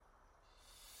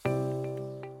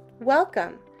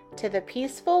Welcome to the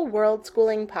Peaceful World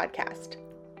Schooling Podcast,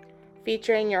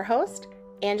 featuring your host,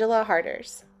 Angela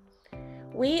Harders.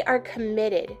 We are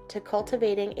committed to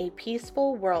cultivating a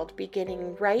peaceful world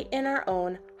beginning right in our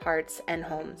own hearts and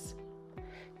homes.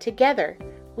 Together,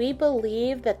 we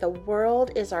believe that the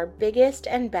world is our biggest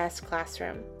and best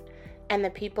classroom, and the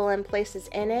people and places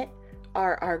in it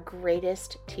are our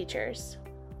greatest teachers.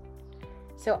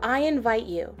 So I invite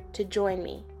you to join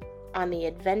me on the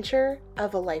adventure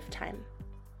of a lifetime,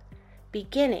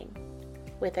 beginning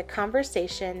with a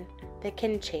conversation that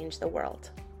can change the world.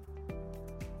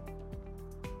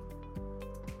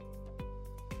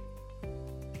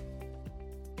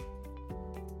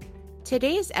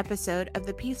 Today's episode of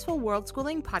the Peaceful World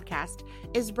Schooling Podcast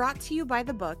is brought to you by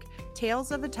the book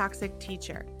Tales of a Toxic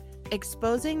Teacher: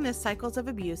 Exposing the Cycles of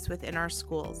Abuse Within Our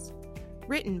Schools,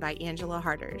 written by Angela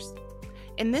Harders.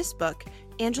 In this book,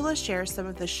 Angela shares some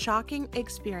of the shocking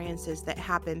experiences that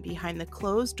happen behind the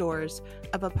closed doors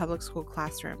of a public school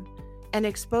classroom and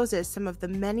exposes some of the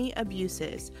many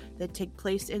abuses that take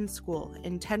place in school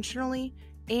intentionally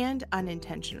and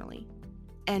unintentionally,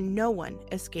 and no one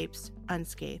escapes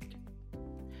unscathed.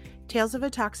 Tales of a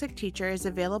Toxic Teacher is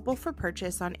available for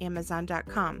purchase on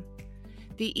Amazon.com.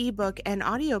 The ebook and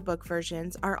audiobook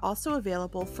versions are also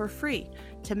available for free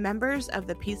to members of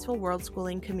the Peaceful World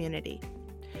Schooling community.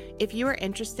 If you are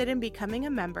interested in becoming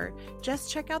a member,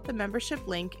 just check out the membership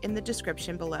link in the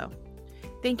description below.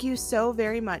 Thank you so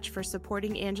very much for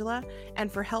supporting Angela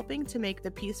and for helping to make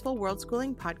the Peaceful World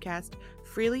Schooling Podcast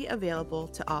freely available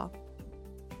to all.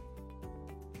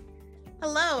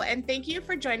 Hello, and thank you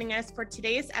for joining us for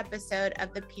today's episode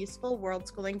of the Peaceful World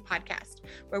Schooling Podcast,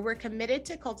 where we're committed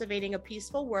to cultivating a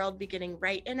peaceful world beginning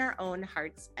right in our own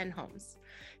hearts and homes.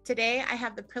 Today, I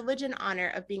have the privilege and honor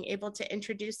of being able to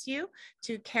introduce you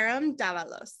to Karem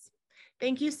Dávalos.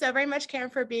 Thank you so very much,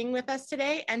 Karem, for being with us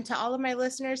today. And to all of my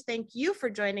listeners, thank you for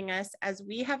joining us as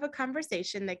we have a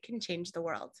conversation that can change the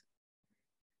world.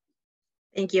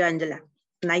 Thank you, Angela.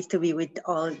 Nice to be with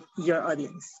all your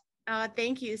audience. Oh,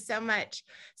 thank you so much.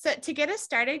 So to get us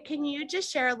started, can you just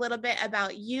share a little bit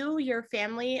about you, your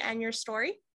family, and your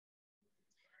story?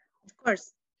 Of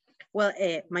course. Well,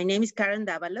 my name is Karem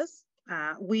Dávalos.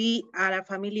 We are a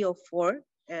family of four.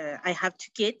 I have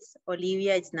two kids.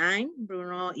 Olivia is 9,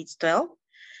 Bruno is 12.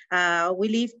 We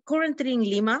live currently in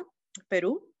Lima,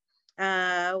 Peru.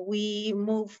 We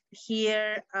moved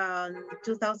here in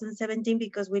 2017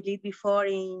 because we lived before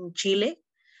in Chile.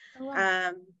 Oh,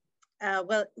 wow.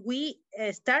 Well,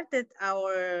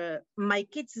 my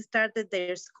kids started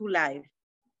their school life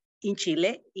in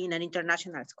Chile in an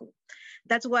international school.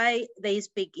 That's why they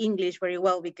speak English very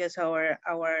well, because our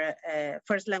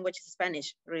first language is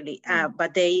Spanish, really.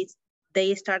 But they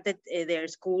started their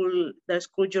school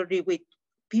journey with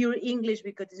pure English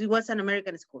because it was an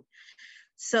American school.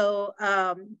 So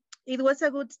it was a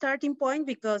good starting point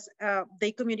because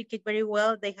they communicate very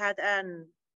well. They had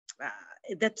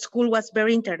that school was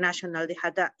very international. They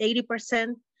had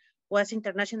 80% was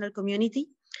international community.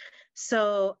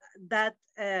 So that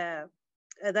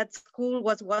school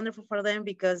was wonderful for them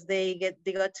because they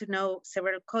got to know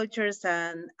several cultures,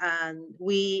 and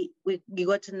we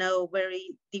got to know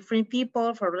very different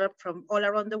people from all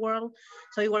around the world.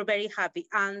 So we were very happy,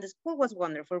 and the school was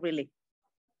wonderful, really.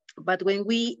 But when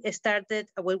we decided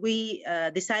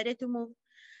to move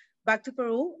back to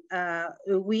Peru,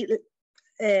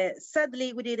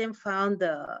 sadly we didn't find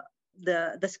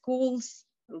the schools,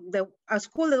 a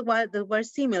school that were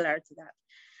similar to that.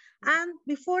 And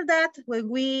before that, when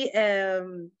we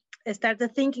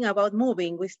started thinking about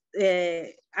moving,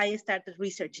 I started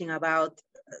researching about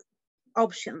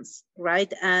options,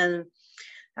 right? And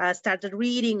I started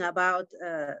reading about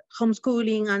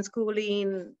homeschooling,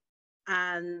 unschooling,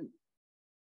 and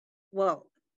well,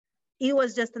 it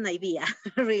was just an idea,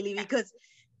 really, because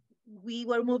we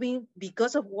were moving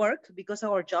because of work, because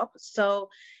of our job. So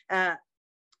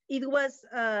it was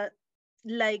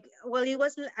like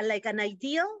an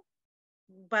ideal,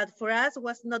 but for us it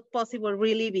was not possible,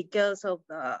 really, because of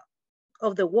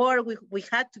the work. We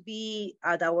had to be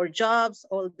at our jobs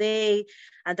all day,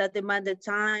 and that demanded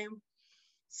time.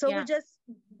 So we just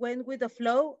went with the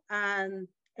flow and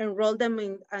enrolled them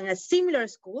in a similar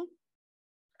school,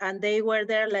 and they were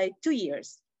there like 2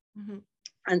 years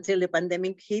until the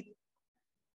pandemic hit.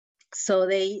 So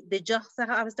they just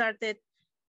have started.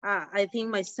 I think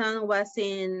my son was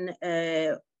in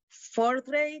 4th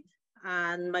grade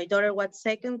and my daughter was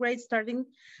 2nd grade starting,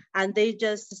 and they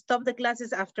just stopped the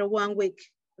classes after 1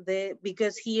 week.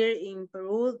 Because here in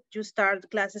Peru, you start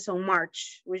classes on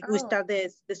March. We start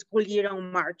the school year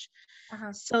on March.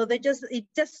 So it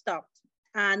just stopped.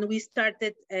 And we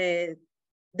started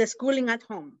the schooling at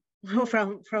home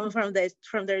from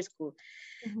their school.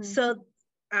 So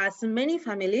as many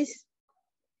families,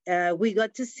 we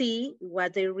got to see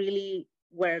what they really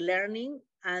were learning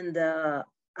and the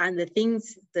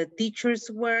things the teachers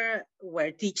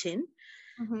were teaching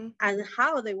and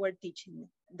how they were teaching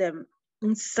them.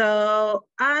 And so,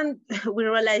 and we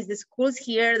realized the schools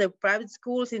here, the private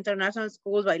schools, international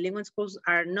schools, bilingual schools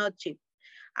are not cheap,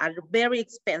 are very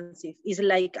expensive. It's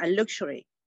like a luxury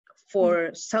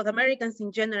for South Americans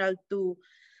in general to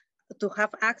have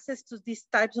access to these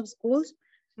types of schools.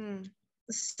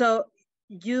 So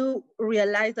you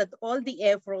realize that all the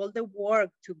effort, all the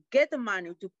work to get the money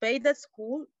to pay the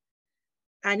school,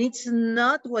 and it's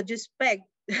not what you expect,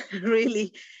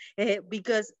 really,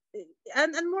 because,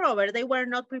 and moreover, they were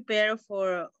not prepared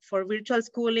for virtual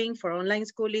schooling, for online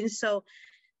schooling. So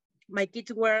my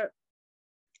kids were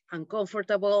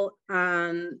uncomfortable,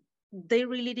 and they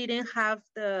really didn't have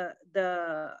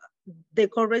the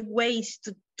correct ways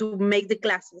to make the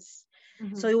classes.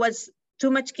 So it was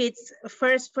too much kids.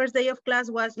 First day of class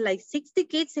was like 60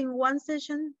 kids in one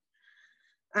session.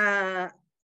 The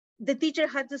teacher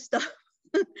had to stop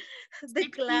the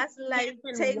class like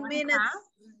 10 minutes. Class?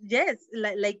 Yes,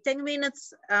 like 10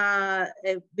 minutes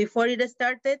before it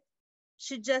started.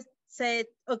 She just said,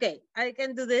 okay, I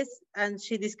can do this. And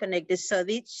she disconnected. So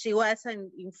she was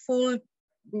in full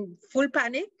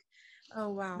panic. Oh,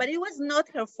 wow. But it was not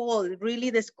her fault. Really,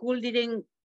 the school didn't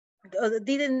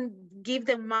give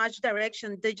them much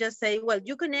direction. They just say, well,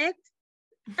 you connect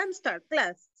and start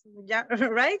class. Yeah,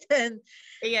 right? And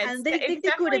it's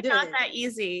definitely not that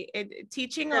easy.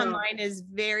 Teaching online is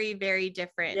very, very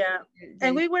different. Yeah.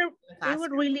 And we were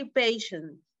really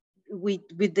patient with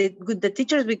the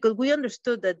teachers, because we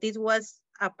understood that this was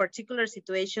a particular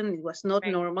situation. It was not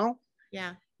normal.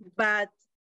 Yeah. But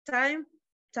time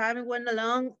went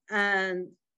along, and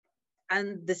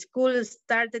the school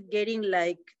started getting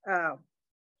like,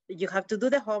 you have to do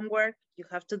the homework, you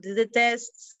have to do the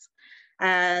tests,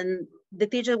 and the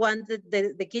teacher wanted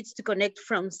the kids to connect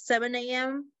from 7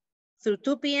 a.m. through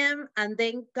 2 p.m. and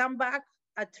then come back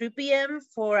at 3 p.m.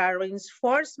 for a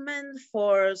reinforcement,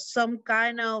 for some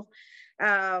kind of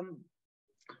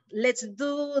let's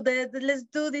do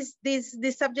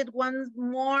this subject once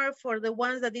more for the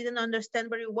ones that didn't understand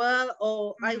very well,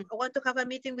 or I want to have a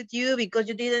meeting with you because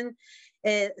you didn't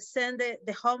send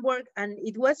the homework. And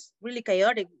it was really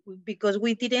chaotic because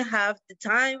we didn't have the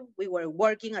time. We were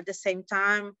working at the same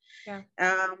time. Yeah.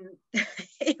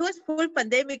 It was full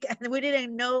pandemic, and we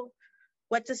didn't know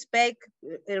what to expect,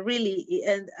 really.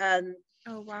 And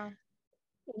oh, wow.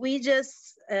 We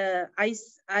just, I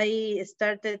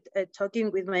started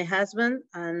talking with my husband,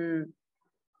 and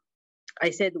I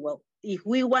said, well, if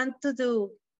we want to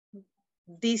do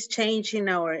this change in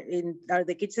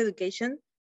the kids' education,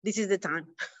 this is the time.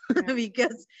 Yeah.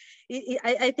 Because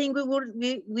I think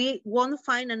we won't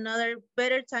find another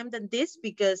better time than this,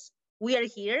 because we are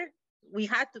here. We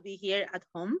had to be here at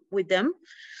home with them,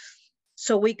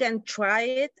 so we can try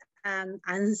it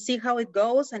and see how it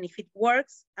goes, and if it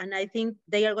works. And I think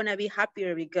they are gonna be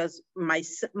happier, because my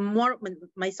son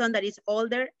that is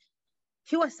older,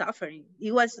 he was suffering.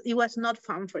 It was not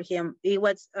fun for him. It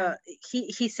was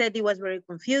he said it was very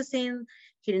confusing.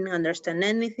 He didn't understand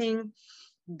anything.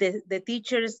 The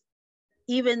teachers,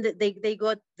 even they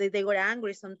got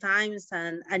angry sometimes,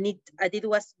 and it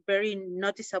was very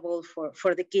noticeable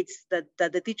for the kids that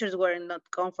the teachers were not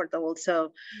comfortable.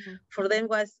 So for them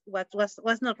was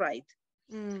not right.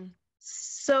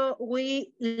 So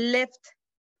we left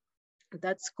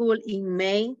that school in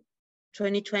May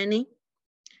 2020,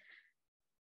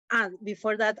 and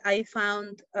before that I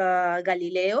found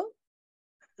Galileo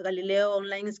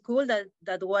online school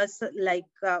that was like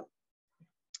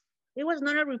it was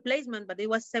not a replacement, but it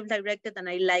was self-directed, and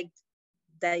I liked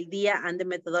the idea and the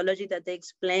methodology that they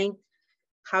explained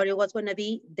how it was going to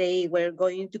be. They were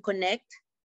going to connect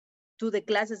to the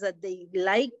classes that they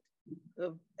liked.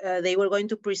 They were going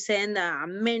to present a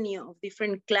menu of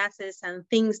different classes and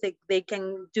things that they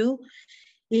can do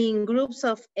in groups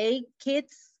of 8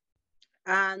 kids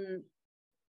and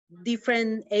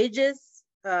different ages,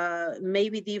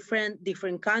 maybe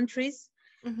different countries.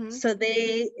 So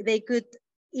they could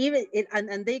even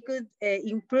and they could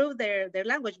improve their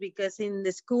language, because in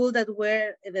the school that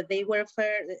they were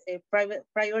private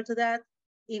prior to that,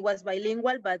 it was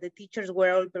bilingual, but the teachers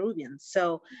were all Peruvian.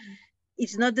 So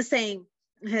it's not the same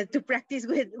to practice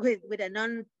with a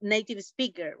non-native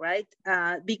speaker, right?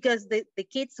 Because the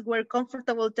kids were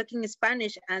comfortable talking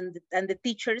Spanish, and the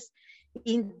teachers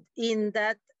in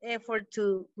that effort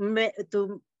to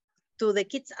the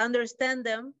kids understand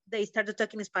them, they started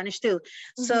talking Spanish too.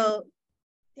 So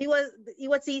it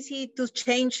was easy to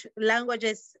change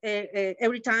languages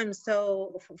every time.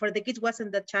 So for the kids,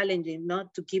 wasn't that challenging,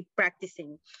 not to keep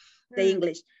practicing the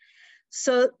English.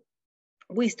 So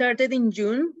we started in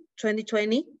June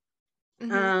 2020.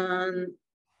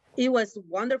 It was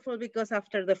wonderful because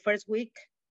after the first week,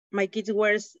 my kids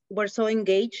were so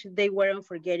engaged. They weren't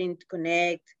forgetting to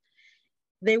connect.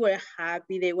 They were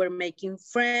happy. They were making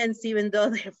friends, even though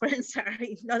their friends are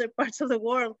in other parts of the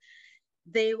world.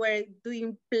 They were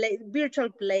doing virtual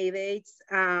play dates.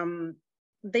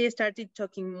 They started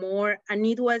talking more, and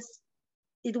it was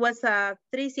a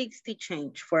 360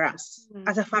 change for us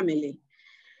as a family.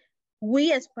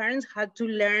 We as parents had to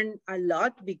learn a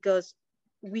lot because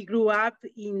we grew up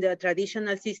in the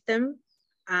traditional system,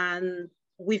 and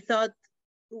we thought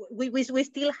we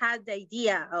still had the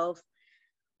idea of,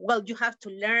 well, you have to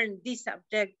learn this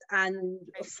subject, and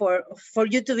for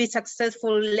you to be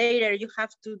successful later, you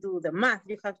have to do the math,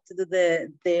 you have to do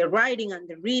the writing and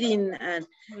the reading. And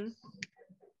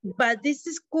but this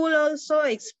school also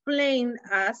explained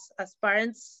us as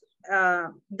parents,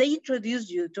 they introduced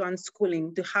you to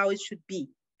unschooling, to how it should be.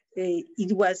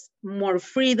 It was more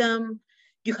freedom.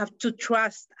 You have to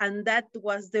trust. And that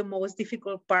was the most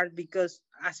difficult part, because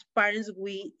as parents,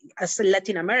 we, as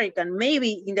Latin American,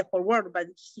 maybe in the whole world, but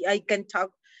I can talk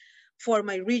for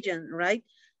my region, right?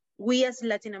 We as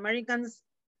Latin Americans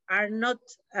are not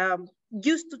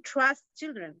used to trust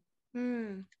children.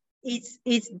 It's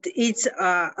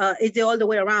the all the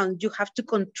way around. You have to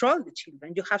control the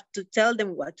children. You have to tell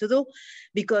them what to do,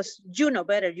 because you know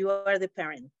better. You are the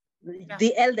parent. Yeah.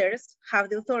 The elders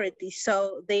have the authority,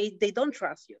 so they don't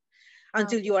trust you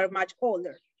until you are much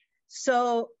older.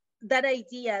 So that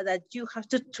idea that you have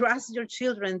to trust your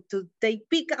children to they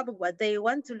pick up what they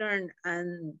want to learn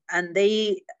and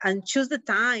choose the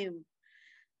time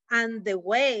and the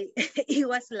way, it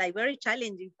was like very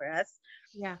challenging for us.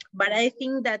 Yeah. But I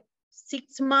think that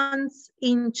 6 months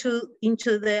into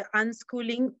the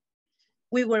unschooling,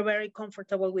 we were very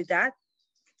comfortable with that.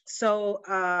 So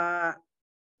I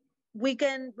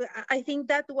think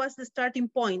that was the starting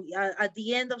point. At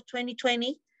the end of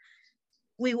 2020,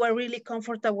 we were really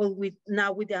comfortable with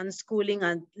the unschooling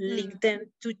and leave them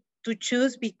to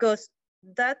choose, because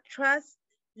that trust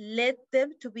led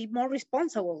them to be more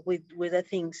responsible with the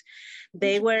things.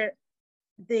 They were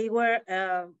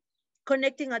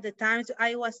connecting at the times.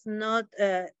 I was not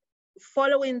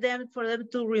following them for them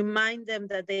to remind them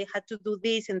that they had to do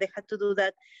this and they had to do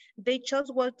that. They chose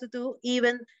what to do,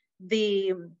 even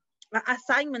the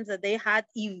assignments that they had,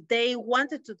 if they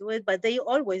wanted to do it, but they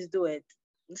always do it.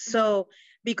 So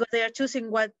because they are choosing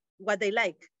what they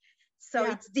like. So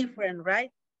it's different,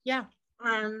 right? Yeah.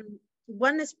 And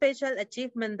one special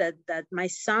achievement that my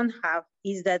son have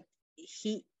is that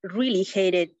he really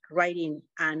hated writing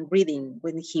and reading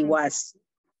when he was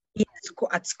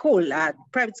at school, at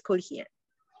private school here.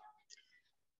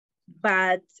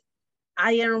 But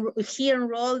he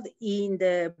enrolled in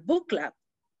the book club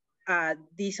at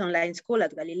this online school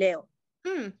at Galileo.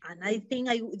 And I think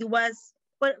it was,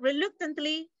 well,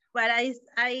 reluctantly, but I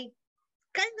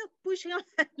kind of pushed him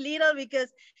a little,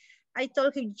 because I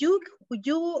told him, you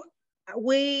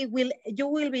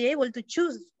will be able to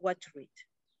choose what to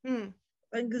read.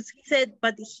 Because he said,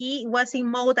 but he was in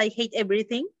mode, I hate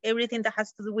everything that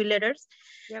has to do with letters.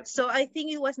 Yep. So I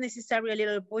think it was necessary a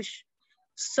little push,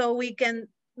 so we can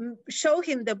show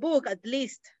him the book at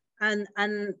least. And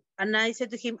I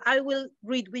said to him, I will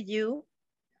read with you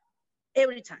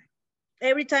every time.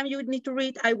 Every time you need to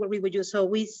read, I will read with you. So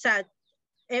we sat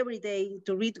every day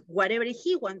to read whatever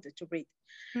he wanted to read.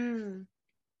 And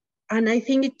I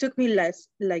think it took me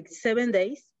like 7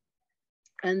 days.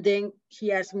 And then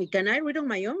he asked me, can I read on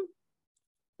my own?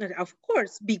 And of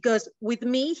course, because with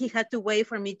me, he had to wait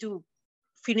for me to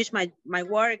finish my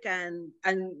work and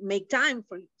make time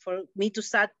for me to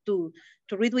start to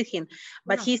read with him.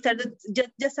 But he started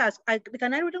just ask,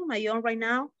 can I read on my own right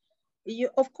now?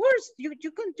 Of course, you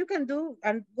can do,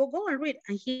 and go and read.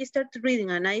 And he started reading,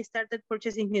 and I started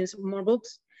purchasing him more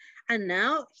books. And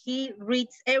now he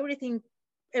reads everything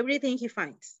he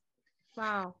finds.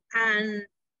 Wow. And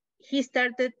he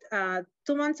started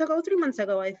 3 months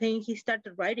ago, I think he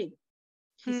started writing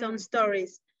his own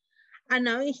stories. And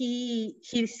now he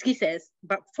says,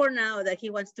 but for now, that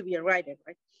he wants to be a writer,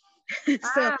 right?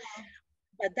 So,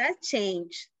 but that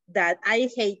change that I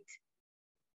hate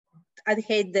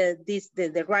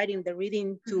the writing, the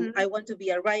reading to, I want to be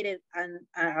a writer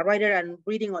and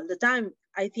reading all the time.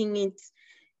 I think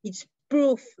it's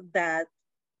proof that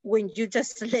when you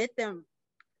just let them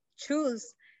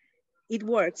choose, it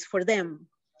works for them.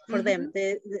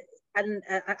 And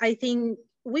I think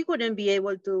we wouldn't be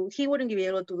able to, he wouldn't be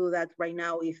able to do that right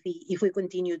now if we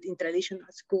continued in traditional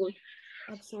school.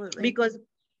 Absolutely.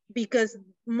 Because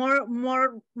more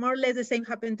or less the same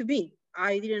happened to me.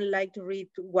 I didn't like to read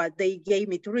what they gave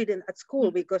me to read at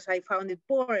school because I found it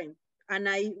boring. And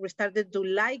I started to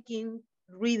liking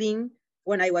reading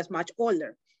when I was much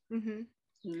older. Mm-hmm.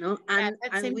 You know, and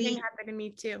that same thing happened to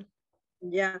me too.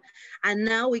 Yeah, and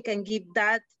now we can give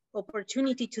that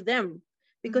opportunity to them,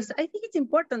 because I think it's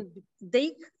important.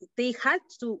 They had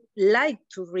to like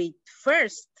to read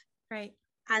first, right?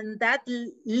 And that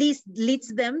leads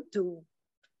them to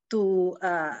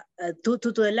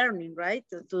the learning, right?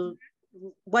 To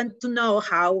want to know,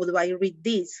 how do I read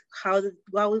this? How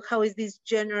is this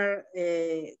genre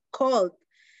called?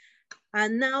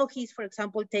 And now he's, for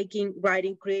example, taking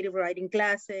creative writing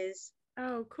classes.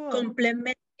 Oh, cool.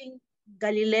 Complementing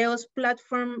Galileo's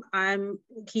platform.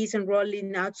 He's enrolled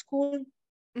in art school.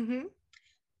 Mm-hmm.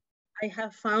 I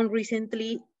have found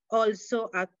recently also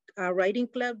a writing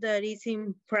club that is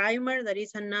in Primer, that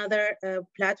is another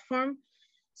platform.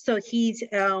 So he's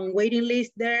on waiting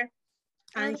list there.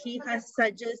 And he has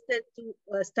suggested to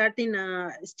starting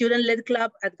a student-led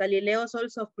club at Galileo's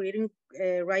also of creating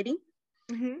writing.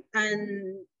 Mm-hmm.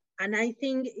 And I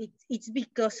think it's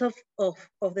because of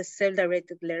the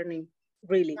self-directed learning,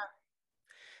 really.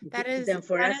 That is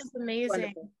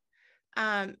amazing.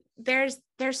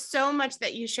 There's so much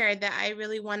that you shared that I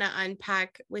really want to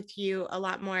unpack with you a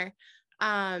lot more.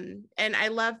 And I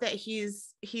love that you've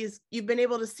been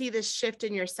able to see this shift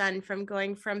in your son from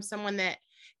going from someone that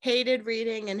hated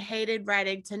reading and hated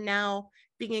writing to now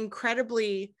being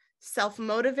incredibly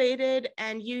self-motivated.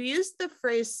 And you used the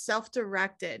phrase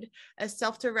self-directed, as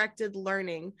self-directed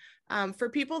learning. For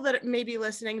people that may be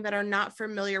listening that are not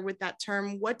familiar with that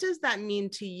term, what does that mean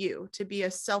to you to be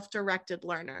a self-directed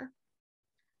learner?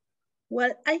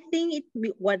 Well, I think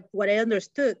what I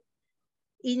understood,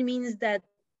 it means that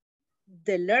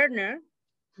the learner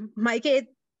might get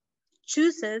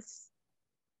chooses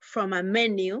from a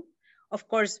menu. Of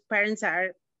course, parents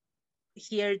are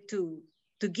here to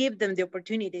give them the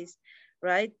opportunities,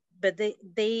 right? But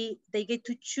they get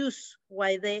to choose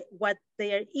what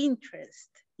they are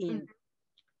interested in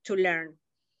to learn.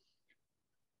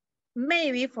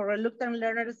 Maybe for reluctant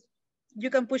learners, you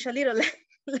can push a little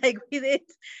like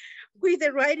with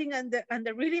the writing and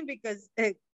the reading, because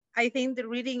I think the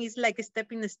reading is like a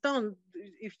stepping stone.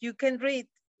 If you can read,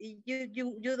 you're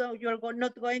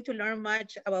not going to learn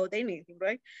much about anything,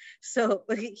 right? So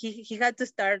he had to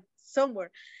start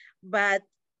somewhere. But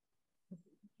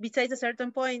besides a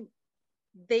certain point,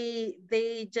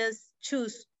 they just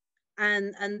choose,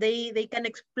 and they can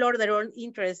explore their own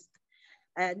interest.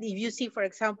 And if you see, for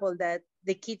example, that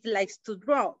the kid likes to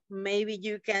draw, maybe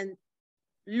you can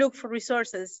look for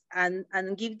resources and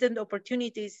give them the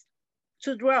opportunities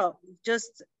to draw,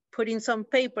 just putting some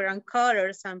paper and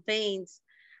colors and paints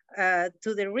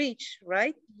to the reach,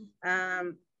 right?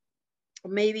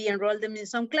 Maybe enroll them in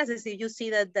some classes if you see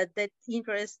that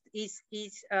interest is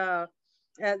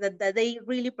that they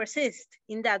really persist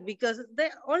in that, because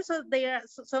they are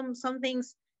some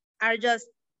things are just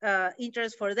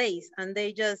interest for days, and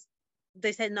they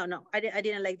said no, I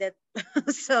didn't like that.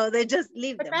 So they just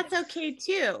leave them. But that's okay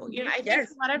too. You know, I think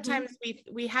a lot of times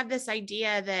we have this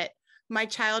idea that my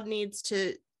child needs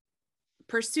to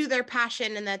pursue their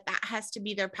passion and that has to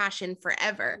be their passion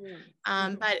forever.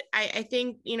 But I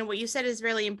think, you know, what you said is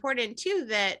really important too,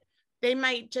 that they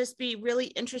might just be really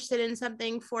interested in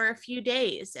something for a few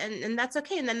days, and that's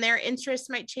okay. And then their interest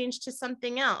might change to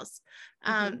something else.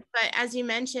 But as you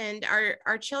mentioned,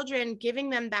 our children, giving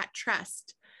them that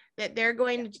trust that they're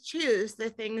going to choose the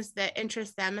things that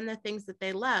interest them and the things that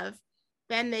they love,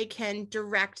 then they can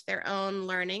direct their own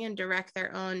learning and direct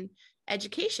their own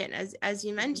education, as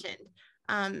you mentioned.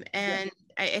 And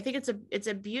I think it's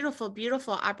a beautiful,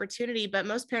 beautiful opportunity, but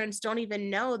most parents don't even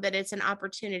know that it's an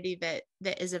opportunity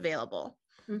that is available.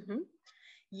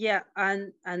 Yeah,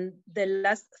 and the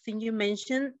last thing you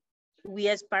mentioned, we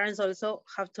as parents also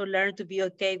have to learn to be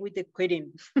okay with the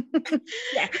quitting.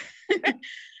 Yeah.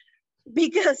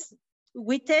 Because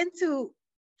we tend to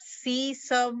see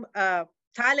some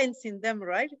talents in them,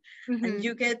 right? And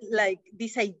you get like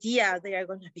this idea, they are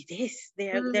going to be this,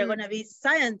 they're going to be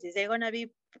scientists, they're going to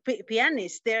be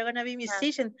pianists, they're going to be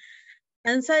musicians.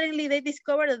 And suddenly they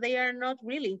discover that they are not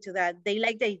really into that. They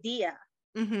like the idea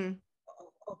of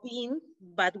being,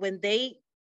 but when they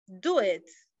do it,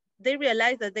 they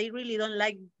realize that they really don't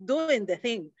like doing the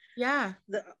thing. Yeah.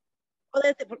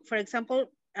 For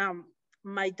example,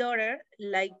 my daughter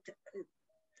liked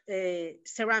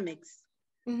ceramics.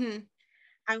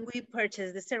 And we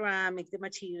purchased the ceramics, the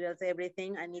materials,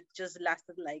 everything, and it just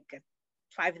lasted like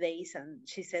 5 days, and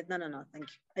she said, no, thank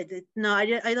you.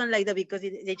 I don't like that because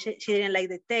she didn't like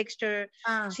the texture.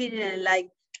 She didn't like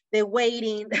the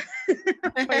waiting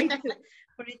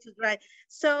for it to dry.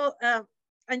 So,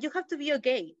 and you have to be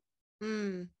okay.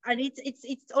 And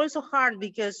it's also hard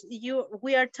because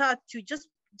we are taught to just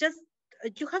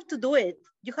you have to do it.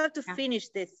 You have to finish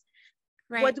this.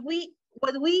 Right. What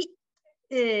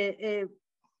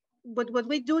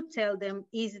we do tell them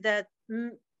is that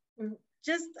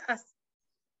just as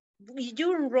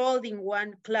you enrolled in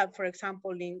one club, for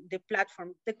example, in the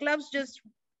platform, the clubs just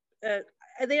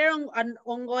they are on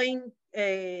ongoing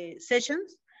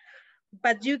sessions,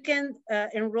 but you can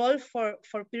enroll for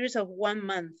periods of 1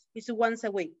 month. It's once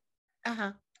a week.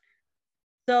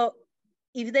 So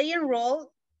if they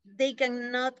enroll, they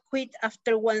cannot quit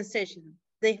after one session.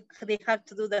 They have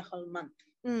to do the whole month.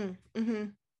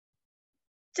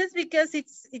 Just because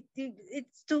it's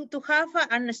to have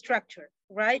a structure,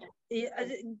 right?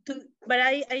 But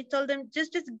I told them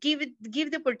just give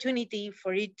the opportunity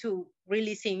for it to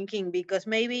really sink in, because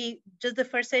maybe just the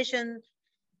first session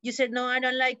you said, no, I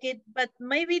don't like it, but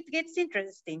maybe it gets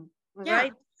interesting,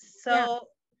 right? So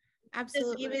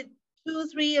absolutely, just give it 2,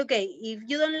 3. Okay, if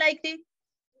you don't like it,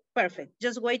 perfect.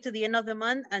 Just wait to the end of the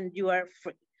month and you are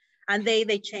free. And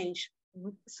they change.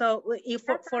 So if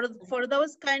for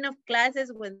those kind of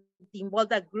classes when they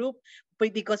involve a group,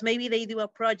 because maybe they do a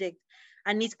project,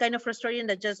 and it's kind of frustrating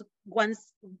that just one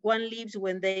leaves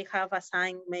when they have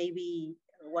assigned maybe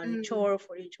one chore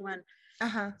for each one.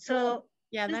 So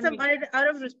it's out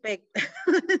of respect.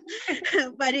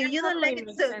 But if you don't like it,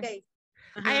 it's okay.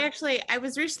 I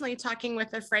was recently talking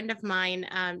with a friend of mine.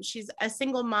 She's a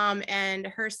single mom, and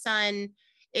her son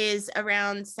is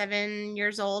around 7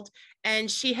 years old,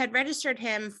 and she had registered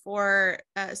him for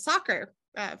soccer,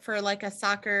 for like a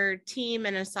soccer team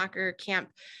and a soccer camp.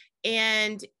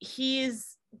 And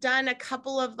he's done a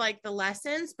couple of like the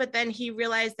lessons, but then he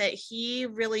realized that he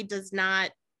really does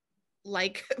not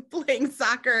like playing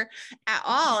soccer at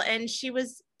all. And she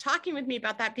was talking with me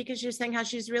about that because she was saying how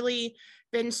she's really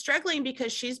been struggling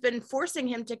because she's been forcing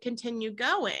him to continue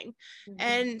going.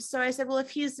 And so I said, well, if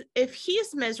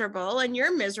he's miserable and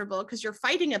you're miserable because you're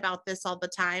fighting about this all the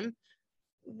time,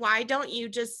 why don't you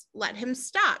just let him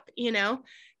stop, you know?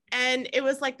 And it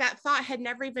was like that thought had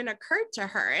never even occurred to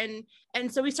her.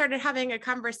 And so we started having a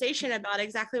conversation about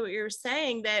exactly what you were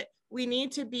saying, that we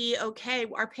need to be okay.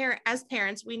 As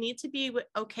parents, we need to be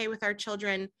okay with our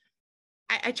children.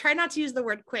 I try not to use the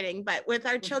word quitting, but with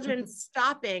our children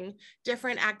stopping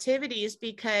different activities,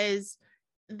 because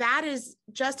that is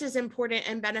just as important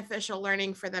and beneficial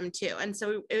learning for them too. And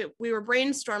so we were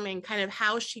brainstorming kind of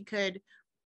how she could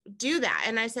do that.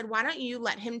 And I said, why don't you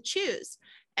let him choose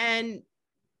and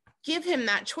give him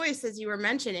that choice, as you were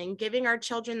mentioning, giving our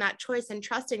children that choice and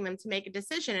trusting them to make a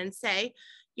decision and say,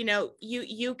 you know,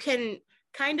 you can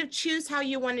kind of choose how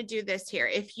you want to do this here.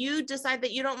 If you decide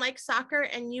that you don't like soccer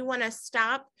and you want to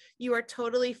stop, you are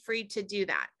totally free to do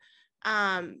that.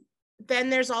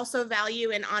 Then there's also value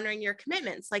in honoring your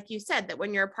commitments. Like you said, that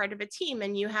when you're a part of a team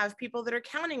and you have people that are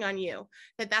counting on you,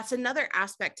 that's another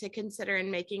aspect to consider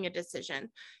in making a decision.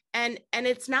 And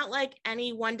it's not like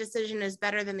any one decision is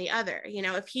better than the other. You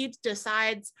know, if he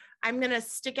decides, I'm going to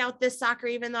stick out this soccer,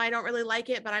 even though I don't really like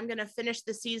it, but I'm going to finish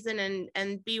the season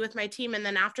and be with my team. And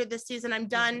then after this season, I'm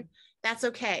done. That's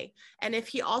okay. And if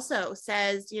he also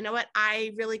says, you know what,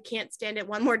 I really can't stand it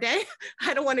one more day.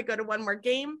 I don't want to go to one more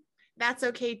game. That's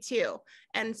okay too.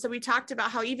 And so we talked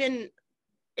about how even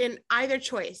in either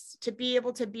choice, to be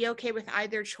able to be okay with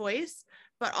either choice,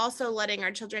 but also letting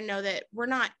our children know that we're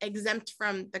not exempt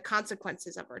from the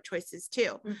consequences of our choices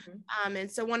too. And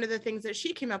so one of the things that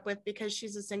she came up with, because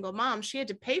she's a single mom, she had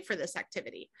to pay for this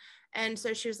activity. And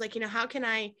so she was like, you know, how can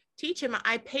I teach him?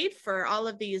 I paid for all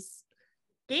of these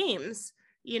games,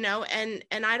 you know, and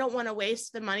I don't want to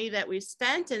waste the money that we've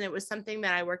spent. And it was something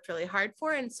that I worked really hard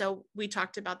for. And so we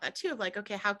talked about that too, of like,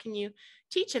 okay, how can you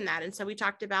teach him that? And so we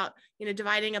talked about, you know,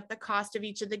 dividing up the cost of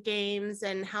each of the games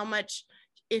and how much,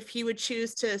 if he would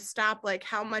choose to stop, like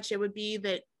how much it would be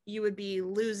that you would be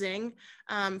losing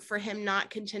for him not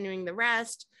continuing the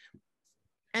rest.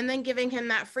 And then giving him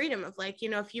that freedom of like, you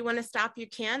know, if you want to stop, you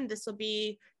can. This will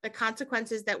be the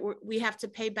consequences that we have to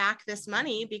pay back this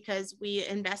money because we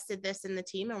invested this in the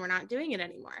team and we're not doing it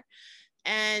anymore.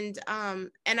 And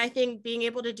I think being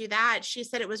able to do that, she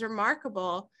said it was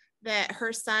remarkable that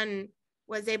her son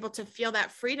was able to feel that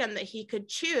freedom that he could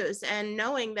choose, and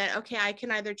knowing that, okay, I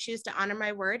can either choose to honor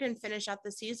my word and finish out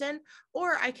the season,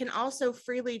 or I can also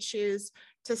freely choose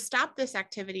to stop this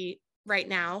activity right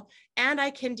now, and I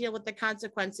can deal with the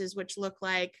consequences, which look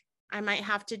like I might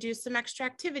have to do some extra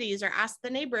activities or ask the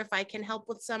neighbor if I can help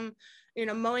with some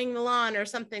mowing the lawn or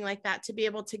something like that, to be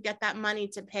able to get that money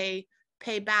to pay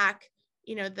back,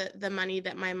 the money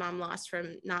that my mom lost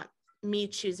from not me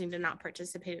choosing to not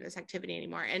participate in this activity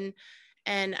anymore. And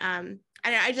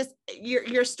I just,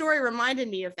 your story reminded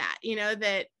me of that,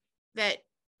 that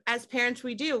as parents,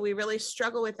 we really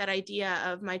struggle with that idea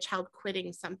of my child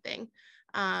quitting something.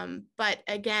 But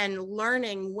again,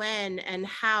 learning when and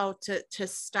how to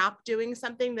stop doing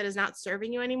something that is not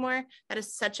serving you anymore, that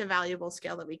is such a valuable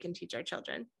skill that we can teach our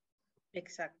children.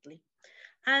 Exactly.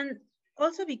 And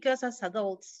also because as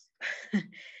adults,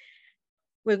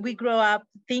 when we grow up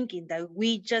thinking that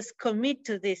we just commit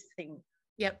to this thing.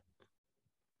 Yep.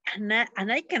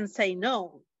 And I can say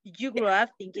no. You grow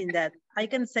up thinking that I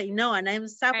can say no, and I'm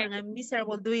suffering, I'm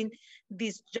miserable doing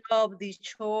this job, this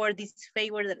chore, this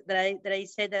favor that I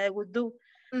said that I would do,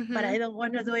 but I don't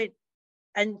want to do it,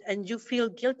 and you feel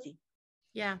guilty.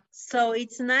 Yeah. So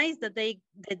it's nice that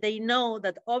they know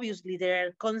that obviously there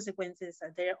are consequences,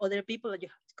 and there are other people that you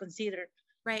have to consider.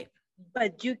 Right.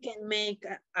 But you can make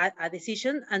a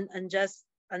decision and just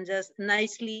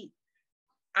nicely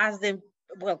ask them,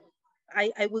 well,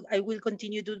 I will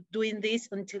continue doing this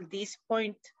until this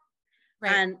point.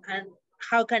 Right. And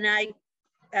how can I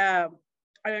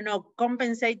don't know,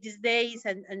 compensate these days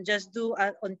and just do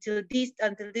until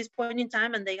this point in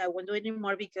time, and then I won't do it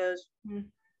anymore because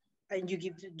and you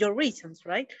give your reasons,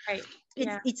 right? Right.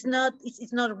 It's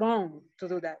not wrong to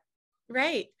do that.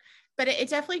 Right. But it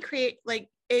definitely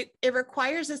it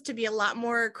requires us to be a lot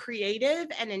more creative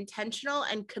and intentional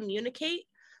and communicate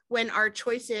when our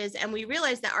choices, and we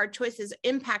realize that our choices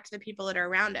impact the people that are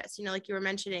around us. Like you were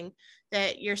mentioning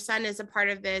that your son is a part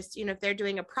of this, if they're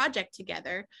doing a project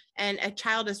together and a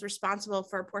child is responsible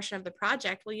for a portion of the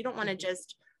project, well, you don't want to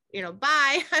just,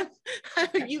 bye,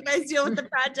 you guys deal with the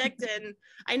project. And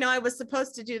I know I was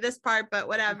supposed to do this part, but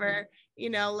whatever,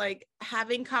 like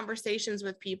having conversations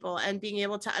with people and being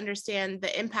able to understand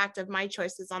the impact of my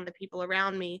choices on the people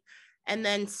around me, and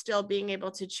then still being able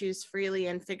to choose freely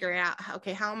and figure out,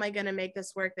 okay, how am I going to make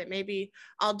this work, that maybe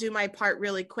I'll do my part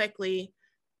really quickly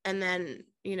and then,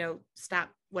 stop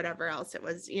whatever else it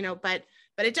was, but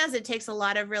it takes a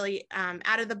lot of really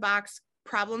out of the box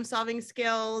problem solving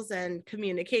skills and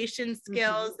communication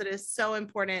skills that is so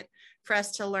important for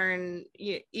us to learn,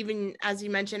 even as you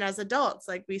mentioned, as adults.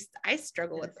 Like I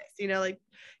struggle with this, like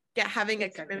having a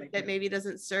commitment that maybe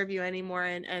doesn't serve you anymore,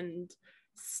 and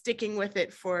sticking with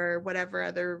it for whatever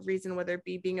other reason, whether it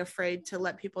be being afraid to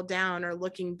let people down or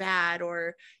looking bad,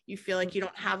 or you feel like you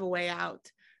don't have a way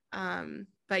out.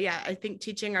 But yeah, I think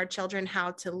teaching our children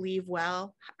how to leave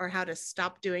well, or how to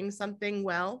stop doing something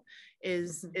well,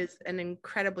 is an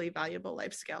incredibly valuable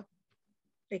life skill.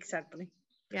 Exactly.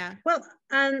 Yeah. Well,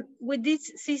 and with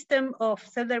this system of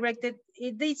self-directed,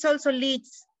 this also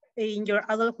leads in your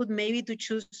adulthood maybe to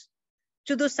choose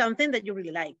to do something that you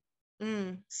really like.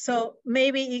 So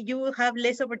maybe you will have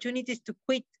less opportunities to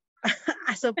quit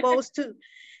as opposed to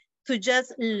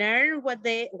just learn what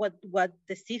the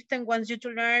system wants you to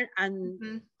learn,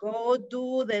 and go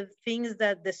do the things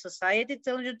that the society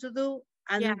tells you to do,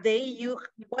 and you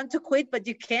want to quit but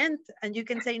you can't, and you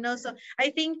can say no. So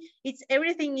I think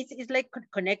everything is like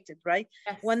connected, right?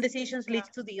 Yes. One decision leads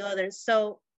to the other.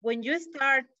 So when you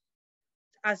start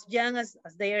as young as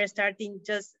they are starting,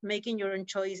 just making your own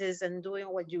choices and doing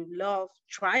what you love,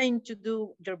 trying to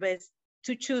do your best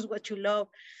to choose what you love,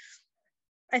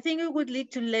 I think it would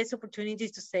lead to less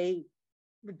opportunities to say,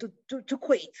 to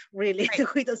quit, really, right. To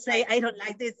quit or say, I don't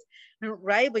like this,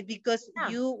 right? But because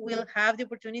you will have the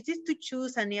opportunities to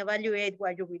choose and evaluate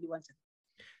what you really want to do.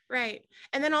 Right.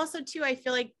 And then also too, I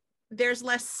feel like there's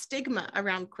less stigma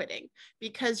around quitting,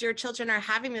 because your children are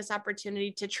having this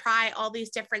opportunity to try all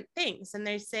these different things. And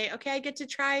they say, okay, I get to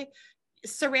try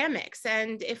ceramics,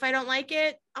 and if I don't like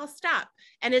it, I'll stop.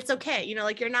 And it's okay.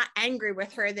 Like you're not angry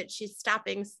with her that she's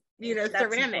stopping,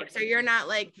 ceramics, or you're not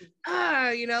like,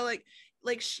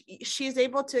 she's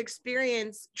able to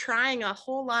experience trying a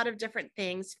whole lot of different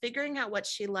things, figuring out what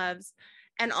she loves,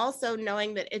 and also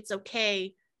knowing that it's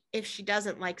okay if she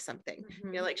doesn't like something,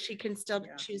 like she can still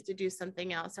choose to do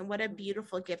something else. And what a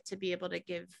beautiful gift to be able to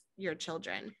give your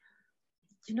children.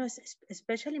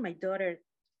 Especially my daughter,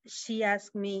 she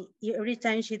asks me every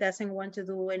time she doesn't want to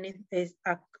do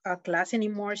a class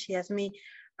anymore, she asks me,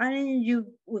 aren't you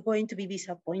going to be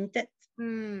disappointed?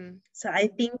 So I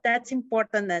think that's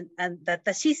important, and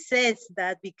that she says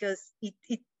that, because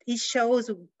it shows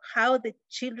how the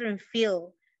children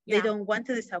feel. They don't want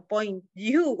to disappoint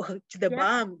you, the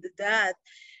mom, the dad,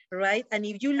 right? And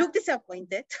if you look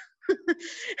disappointed,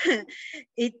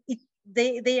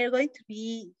 they are going to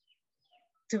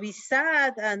be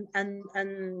sad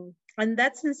and and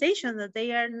that sensation that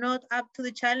they are not up to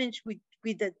the challenge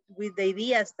with the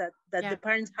ideas that the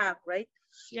parents have, right?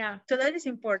 Yeah. So that is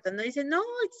important. They say, no,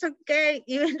 it's okay.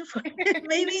 Even for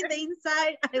maybe in the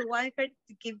inside, I want her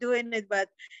to keep doing it, but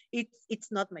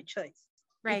it's not my choice.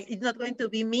 Right. It's not going to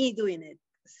be me doing it.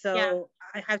 So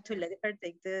I have to let her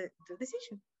take the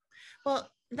decision. Well,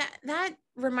 that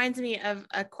reminds me of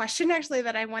a question actually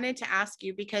that I wanted to ask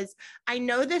you, because I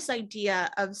know this idea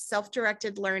of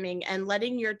self-directed learning and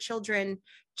letting your children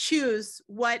choose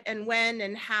what and when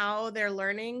and how they're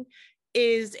learning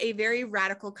is a very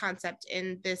radical concept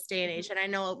in this day and age. And I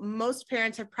know most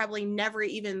parents have probably never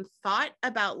even thought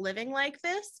about living like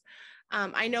this.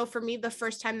 I know for me, the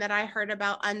first time that I heard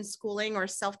about unschooling or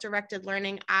self-directed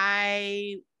learning,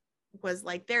 I was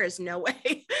like, there is no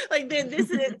way. Like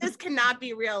this cannot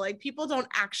be real. Like people don't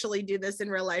actually do this in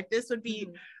real life. This would be,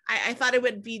 I thought it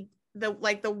would be the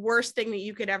worst thing that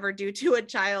you could ever do to a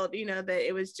child, you know, that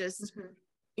it was just,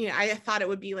 you know, I thought it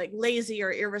would be like lazy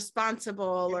or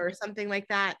irresponsible or something like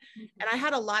that. And I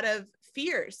had a lot of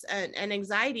fears and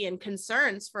anxiety and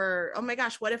concerns for, oh my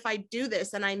gosh, what if I do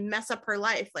this and I mess up her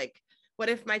life? Like, what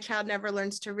if my child never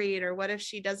learns to read, or what if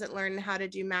she doesn't learn how to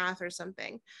do math or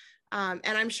something? And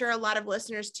I'm sure a lot of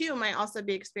listeners too might also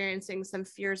be experiencing some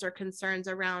fears or concerns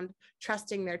around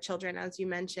trusting their children, as you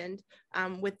mentioned,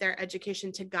 with their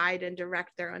education to guide and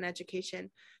direct their own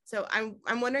education. So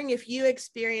I'm wondering if you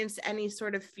experienced any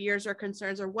sort of fears or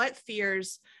concerns, or what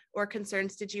fears or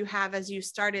concerns did you have as you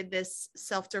started this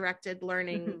self-directed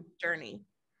learning journey?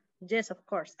 Yes, of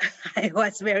course. I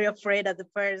was very afraid at the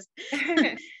first.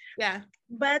 Yeah.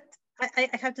 But I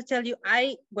have to tell you,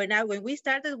 when we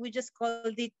started, we just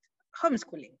called it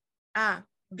homeschooling.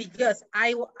 Because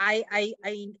I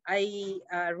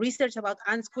researched about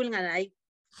unschooling, and I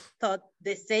thought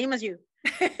the same as you.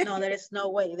 No, there is no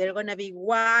way. They're gonna be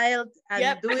wild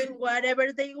and doing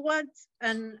whatever they want,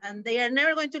 and they are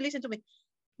never going to listen to me.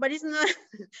 But it's not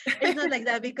it's not like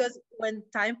that, because when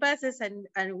time passes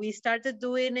and we started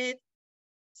doing it,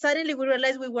 suddenly we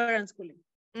realized we were unschooling.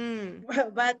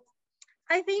 But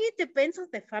I think it depends on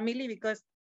the family, because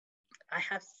I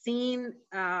have seen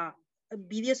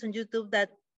videos on YouTube that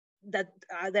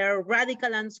there are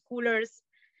radical unschoolers,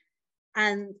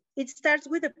 and it starts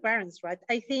with the parents, right?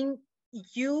 I think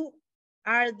you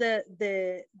are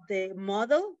the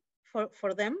model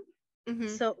for them.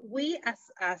 So we,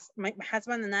 as my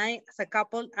husband and I, as a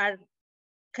couple, are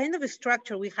kind of a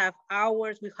structure. We have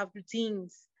hours, we have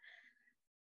routines,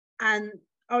 and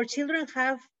our children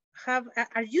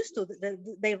are used to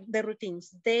the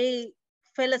routines. They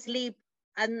fell asleep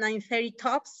at 9:30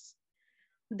 tops.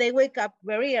 They wake up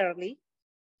very early.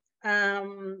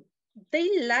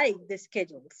 They like the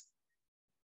schedules.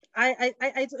 I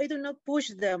do not push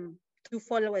them to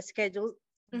follow a schedule,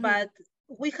 but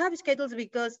we have schedules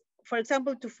because, for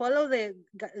example, to follow the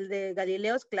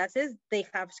Galileo's classes, they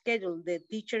have schedule. The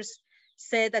teachers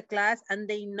set a class, and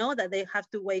they know that they have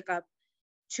to wake up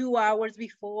 2 hours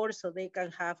before, so they can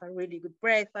have a really good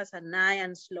breakfast at night,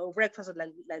 and slow breakfast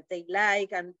like they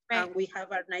like, and we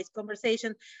have a nice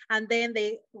conversation, and then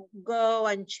they go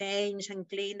and change and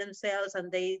clean themselves,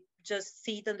 and they just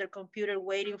sit on their computer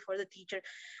waiting for the teacher.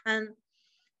 And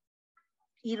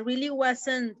it really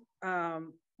wasn't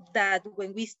that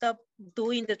when we stopped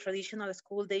doing the traditional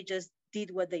school, they just did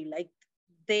what they liked.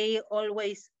 They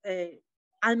always,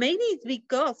 and maybe it's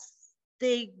because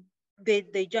the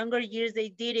younger years they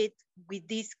did it with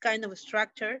this kind of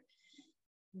structure,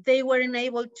 they weren't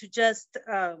able to just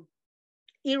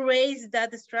erase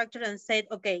that structure and said,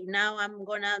 okay, now I'm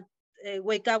gonna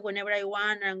wake up whenever I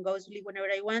want and go sleep whenever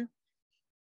I want.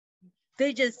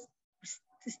 They just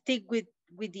stick with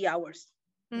the hours,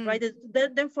 right?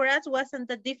 Then for us wasn't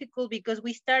that difficult, because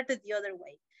we started the other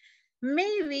way.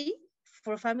 Maybe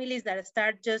for families that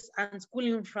start just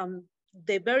unschooling from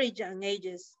the very young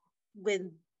ages,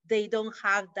 when they don't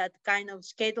have that kind of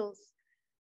schedules,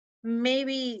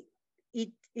 maybe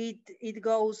it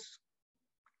goes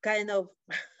kind of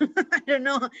I don't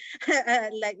know,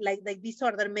 like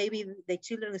disorder. Maybe the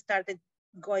children started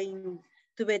going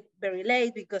to bed very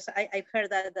late, because I've heard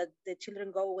that the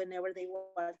children go whenever they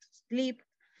want to sleep.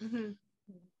 There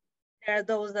are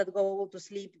those that go to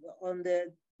sleep on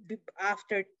the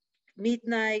after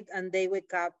midnight, and they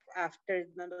wake up after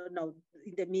no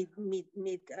in the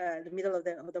the middle of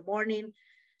the morning.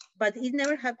 But it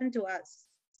never happened to us.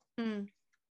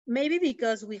 Maybe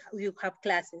because we have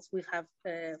classes. We have,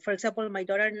 for example, my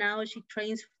daughter now, she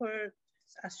trains for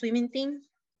a swimming team.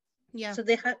 Yeah. So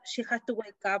she had to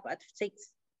wake up at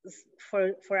 6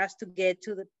 for us to get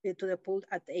to the pool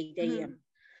at 8 a.m.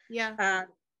 Yeah.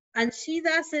 And she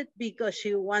does it because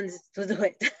she wants to do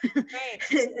it.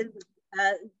 Right.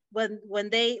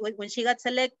 When she got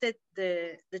selected,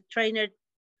 the trainer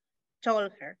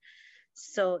told her,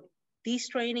 so this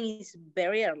training is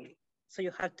very early, so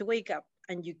you have to wake up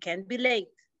and you can't be late,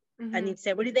 and it's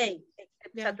every day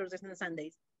except Saturdays and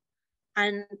Sundays.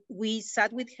 And we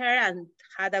sat with her and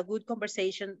had a good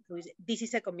conversation. This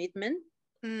is a commitment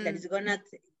that is gonna.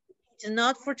 It's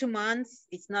not for 2 months.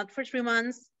 It's not for 3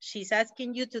 months. She's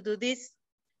asking you to do this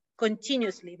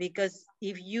continuously, because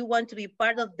if you want to be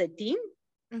part of the team,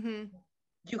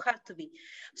 you have to be.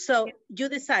 So you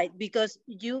decide, because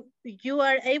you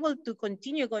are able to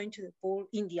continue going to the pool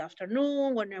in the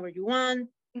afternoon whenever you want,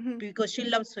 because she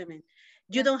loves swimming.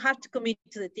 You don't have to commit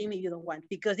to the team if you don't want,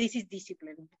 because this is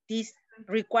discipline. This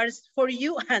requires for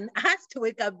you and us to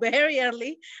wake up very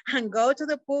early and go to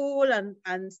the pool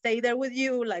and stay there with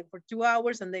you like for 2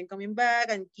 hours, and then coming back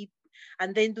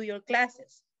and then do your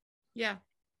classes. Yeah.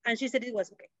 And she said it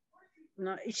was okay.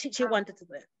 No, she wanted to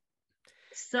do it.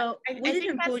 So we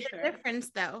didn't push her. Difference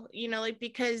though, like,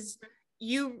 because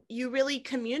you really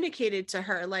communicated to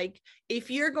her, like,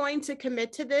 if you're going to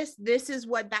commit to this, this is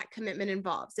what that commitment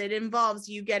involves. It involves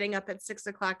you getting up at 6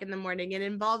 o'clock in the morning. It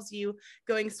involves you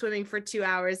going swimming for 2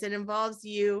 hours. It involves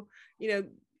you,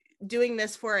 doing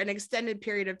this for an extended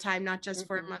period of time, not just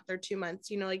for a month or 2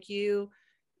 months. Like you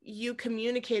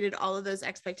communicated all of those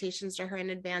expectations to her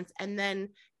in advance, and then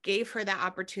gave her that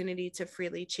opportunity to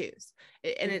freely choose.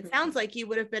 And it sounds like you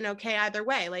would have been okay either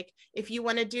way. Like, if you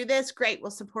want to do this, great,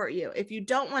 we'll support you. If you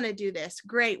don't want to do this,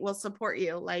 great, we'll support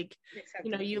you. Like,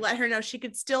 you let her know she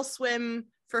could still swim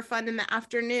for fun in the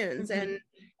afternoons,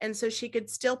 and so she could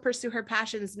still pursue her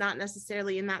passions, not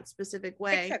necessarily in that specific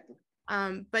way. Exactly.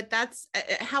 But that's,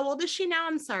 how old is she now?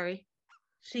 I'm sorry.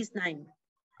 She's 9.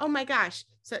 Oh my gosh.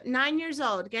 So 9 years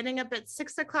old, getting up at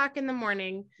 6 o'clock in the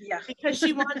morning, because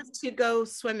she wants to go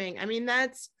swimming. I mean,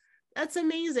 that's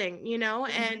amazing,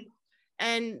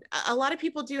 and a lot of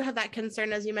people do have that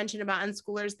concern, as you mentioned, about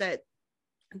unschoolers, that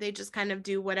they just kind of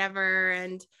do whatever.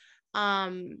 And,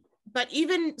 but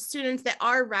even students that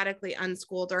are radically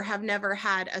unschooled or have never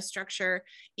had a structure,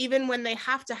 even when they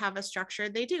have to have a structure,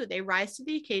 they rise to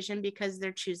the occasion because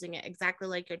they're choosing it, exactly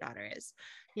like your daughter is,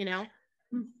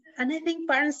 And I think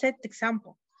parents set the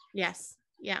example. Yes.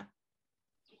 Yeah.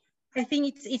 I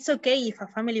think it's okay if a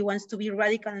family wants to be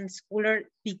radical and schooler,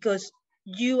 because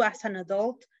you as an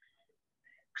adult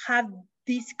have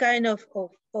this kind of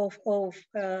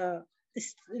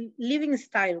living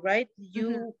style, right?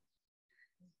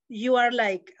 You are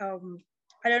like,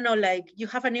 I don't know, like you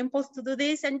have an impulse to do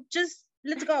this and just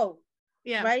let's go.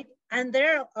 Yeah. Right. And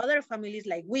there are other families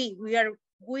like we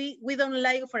don't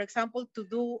like, for example, to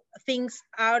do things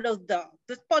out of the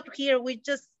spot here. We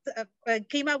just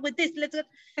came up with this. Let's.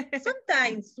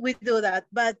 Sometimes we do that,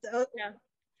 but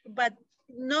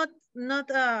not.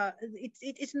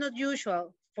 It's not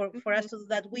usual for us to do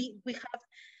that. We have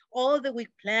all the week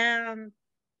planned,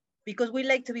 because we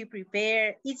like to be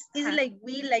prepared. It's like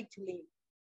we like to live.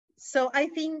 So I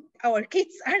think our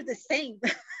kids are the same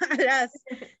as us.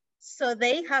 So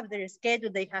they have their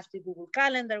schedule. They have the Google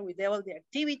Calendar with all the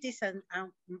activities, and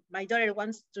my daughter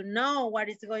wants to know what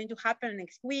is going to happen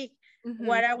next week,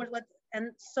 what hours, what,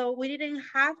 and so we didn't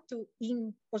have to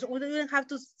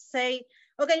say,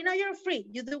 okay, now you're free,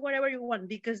 you do whatever you want,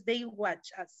 because they watch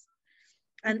us,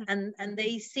 and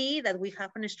they see that we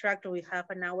have an instructor. We have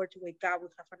an hour to wake up. We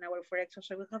have an hour for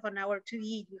exercise. We have an hour to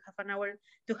eat. We have an hour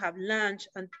to have lunch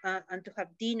and to have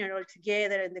dinner all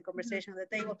together, and the conversation at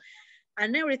the table.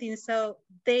 And everything. So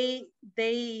they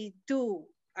do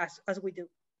as we do.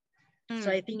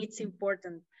 So I think it's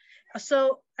important.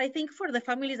 So I think for the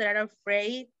families that are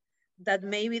afraid that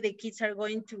maybe the kids are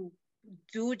going to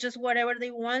do just whatever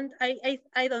they want, I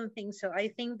don't think so. I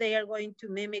think they are going to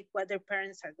mimic what their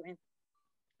parents are doing.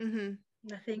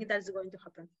 I think that's going to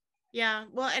happen. Yeah.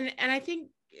 Well, and I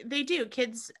think they do.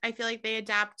 Kids, I feel like they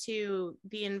adapt to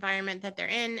the environment that they're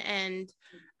in. And,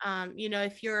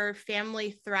 if your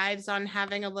family thrives on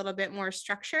having a little bit more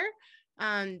structure,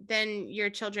 then your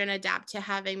children adapt to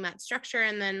having that structure.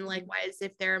 And then likewise,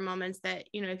 if there are moments that,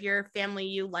 if your family,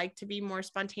 you like to be more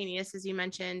spontaneous, as you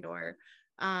mentioned, or,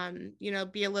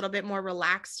 be a little bit more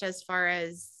relaxed as far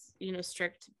as,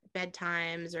 strict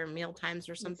bedtimes or meal times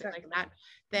or something like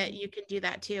that you can do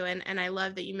that too. And I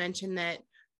love that you mentioned that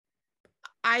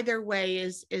either way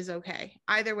is okay.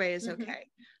 Either way is okay.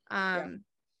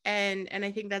 And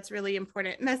I think that's really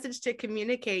important message to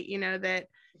communicate,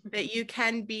 that you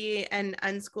can be an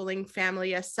unschooling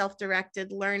family, a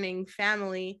self-directed learning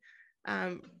family,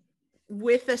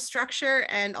 with a structure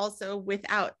and also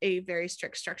without a very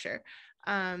strict structure.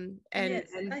 Yes,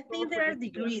 and I both think there ways are to do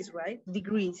it. degrees, right?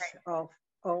 Degrees of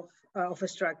a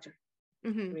structure,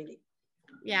 Mhm. really.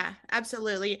 Yeah,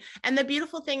 absolutely. And the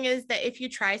beautiful thing is that if you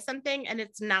try something and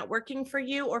it's not working for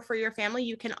you or for your family,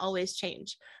 you can always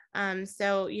change.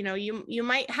 So you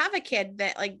might have a kid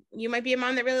that, like, you might be a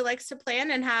mom that really likes to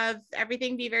plan and have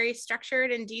everything be very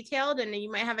structured and detailed, and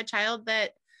you might have a child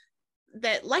that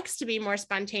likes to be more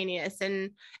spontaneous,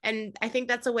 and I think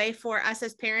that's a way for us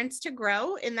as parents to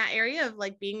grow in that area of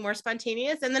like being more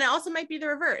spontaneous. And then it also might be the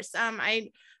reverse.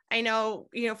 I know,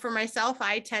 for myself,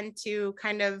 I tend to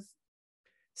kind of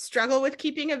struggle with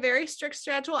keeping a very strict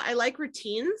schedule. I like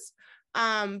routines.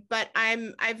 But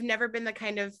I've never been the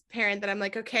kind of parent that I'm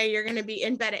like, okay, you're going to be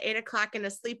in bed at 8 o'clock and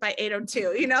asleep by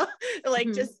 8:02, like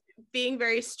Mhm. just being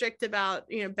very strict about,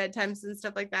 bedtimes and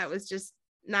stuff like that was just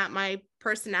not my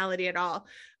personality at all.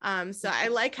 So I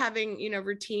like having,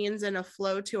 routines and a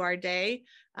flow to our day.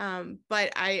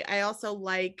 But I also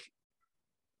like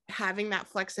having that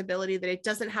flexibility, that it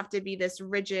doesn't have to be this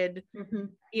rigid, Mhm.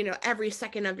 every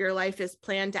second of your life is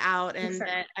planned out. And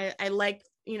Exactly. that I like,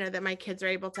 that my kids are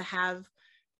able to have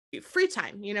free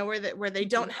time, where they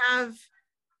don't have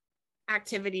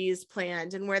activities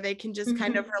planned, and where they can just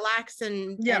kind of relax Yeah.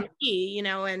 and be, and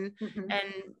Mhm.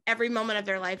 and every moment of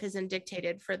their life isn't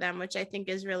dictated for them, which I think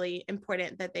is really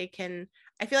important, that they can,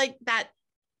 I feel like that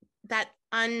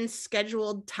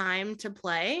unscheduled time to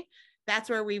play, that's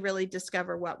where we really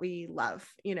discover what we love.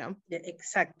 Yeah,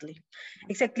 exactly.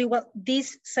 Well,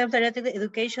 this self-directed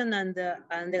education and the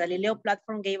Galileo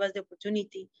platform gave us the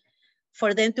opportunity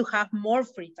for them to have more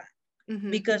free time,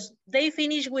 because they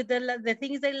finish with the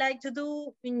things they like to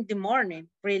do in the morning,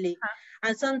 really.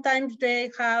 And sometimes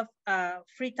they have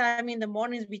free time in the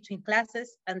mornings between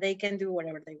classes, and they can do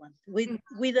whatever they want.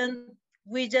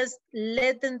 We just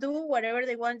let them do whatever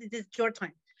they want. It is your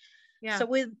time. Yeah. So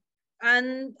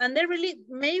and they really,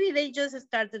 maybe they just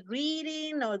started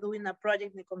reading or doing a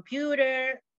project in the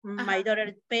computer. My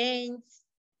daughter paints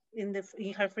in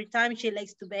her free time. She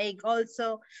likes to bake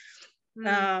also.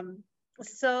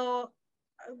 So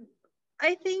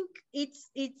I think it's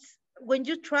when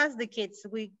you trust the kids,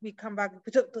 we come back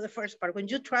to the first part. When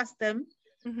you trust them,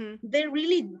 they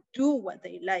really do what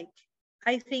they like.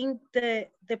 I think the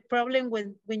problem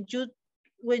when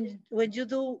you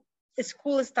do a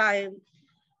school style,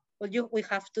 we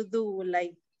have to do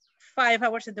like 5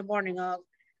 hours in the morning of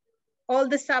all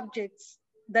the subjects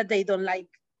that they don't like.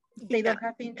 They don't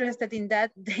have interested in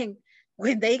that. Then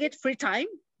when they get free time,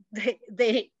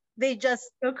 they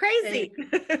just go crazy.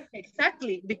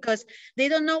 Exactly, because they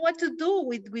don't know what to do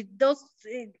with those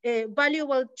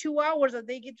valuable 2 hours that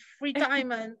they get free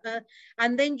time,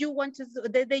 and then you want to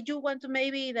you want to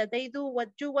maybe that they do what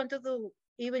you want to do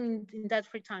even in that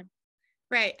free time.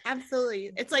 Right.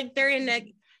 Absolutely. It's like they're in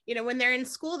a, when they're in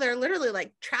school, they're literally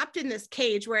like trapped in this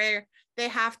cage where they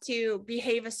have to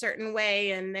behave a certain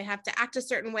way and they have to act a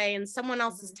certain way. And someone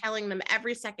else is telling them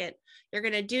every second, you're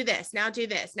going to do this, now do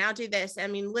this, now do this. I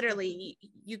mean, literally,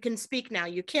 you can speak now,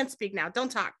 you can't speak now,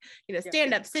 don't talk,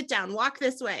 stand up, sit down, walk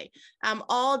this way,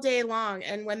 all day long.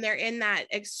 And when they're in that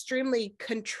extremely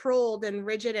controlled and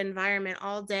rigid environment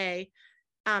all day,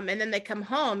 and then they come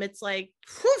home, it's like,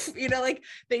 whoof, like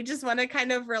they just want to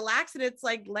kind of relax, and it's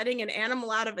like letting an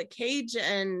animal out of a cage.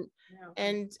 And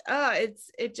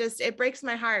it breaks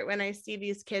my heart when I see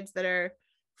these kids that are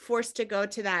forced to go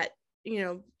to that,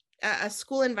 a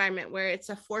school environment where it's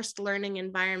a forced learning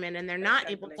environment, and they're not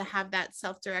able to have that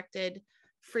self-directed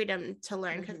freedom to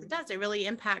learn, because it really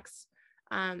impacts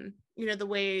the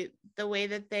way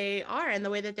that they are and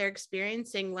the way that they're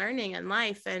experiencing learning and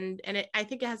life. And I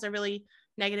think it has a really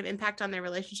negative impact on their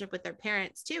relationship with their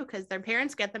parents too, because their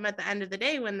parents get them at the end of the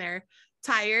day when they're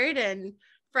tired and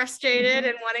frustrated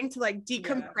and wanting to like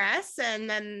decompress. And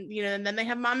then and then they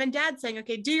have mom and dad saying,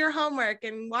 okay, do your homework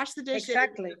and wash the dishes,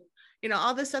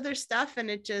 all this other stuff. And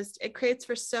it creates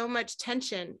for so much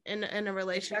tension in a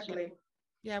relationship.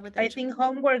 With I think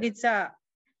homework, it's a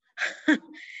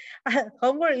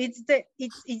homework, it's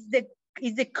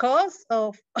the cause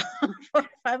of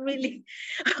family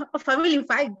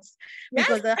fights,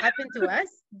 because that happened to us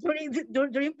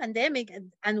during pandemic,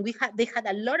 and they had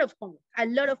a lot of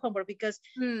homework because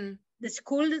the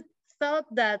school thought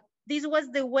that this was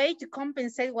the way to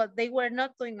compensate what they were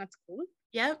not doing at school.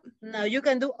 Now you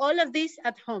can do all of this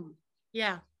at home.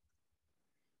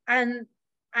 And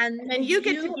then you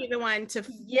get to be the one to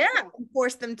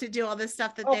force them to do all this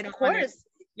stuff that they don't want to.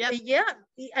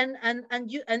 And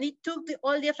it took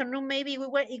all the afternoon. Maybe it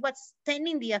was 10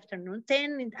 in the afternoon,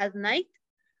 10 at night,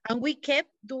 and we kept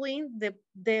doing the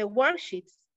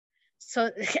worksheets.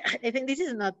 So I think this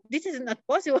is not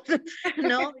possible.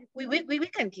 No, we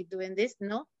can keep doing this.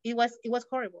 No, it was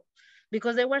horrible,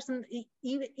 because there was and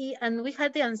we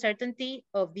had the uncertainty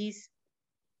of this,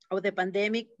 of the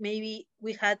pandemic. Maybe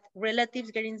we had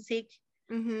relatives getting sick,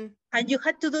 and you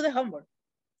had to do the homework.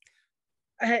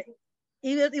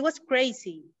 It was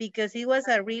crazy, because it was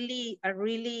a really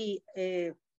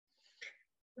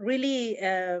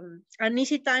an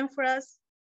easy time for us,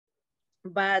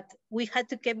 but we had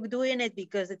to keep doing it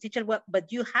because the teacher, well,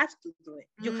 but you have to do it.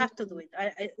 You have to do it.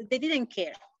 They didn't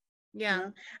care.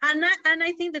 Yeah. You know? And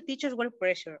I think the teachers were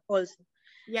pressure also.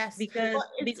 Yes, because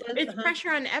it's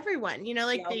pressure on everyone, you know,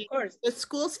 like the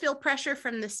schools feel pressure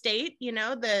from the state, you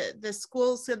know, the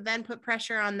schools then put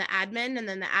pressure on the admin, and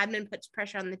then the admin puts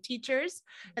pressure on the teachers,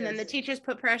 and then the teachers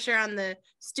put pressure on the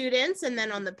students, and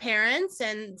then on the parents,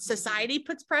 and society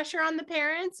puts pressure on the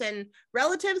parents, and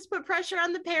relatives put pressure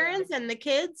on the parents and the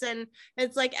kids, and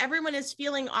it's like everyone is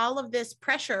feeling all of this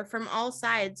pressure from all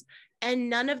sides, and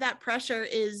none of that pressure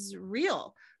is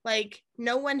real. Like,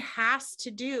 no one has to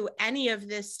do any of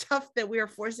this stuff that we are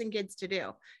forcing kids to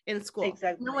do in school.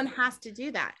 Exactly. No one has to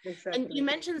do that. Exactly. And you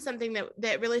mentioned something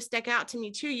that really stuck out to me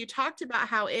too. You talked about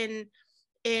how in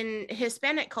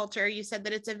Hispanic culture, you said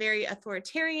that it's a very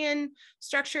authoritarian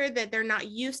structure, that they're not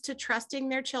used to trusting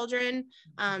their children,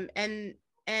 and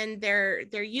they're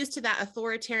used to that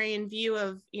authoritarian view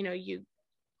of, you know,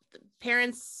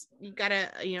 parents, you gotta,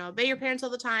 you know, obey your parents all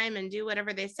the time and do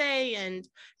whatever they say and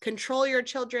control your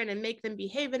children and make them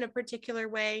behave in a particular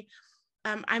way.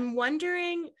 I'm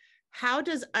wondering, how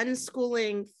does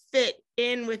unschooling fit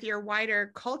in with your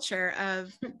wider culture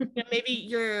of, you know, maybe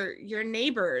your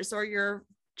neighbors or your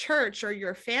church or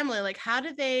your family? Like, how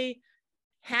do they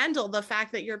handle the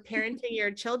fact that you're parenting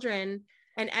your children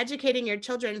and educating your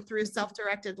children through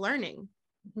self-directed learning?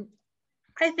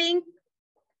 I think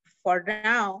for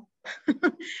now,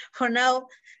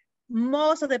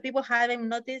 most of the people haven't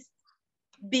noticed,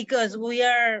 because we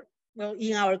are, well,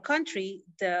 in our country,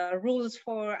 the rules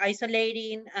for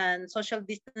isolating and social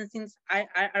distancing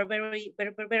are very,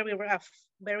 very, very rough,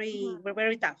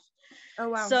 very tough. Oh,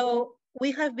 wow. So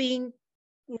we have been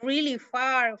really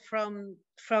far from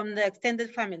the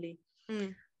extended family,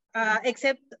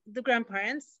 except the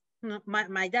grandparents.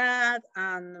 My dad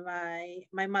and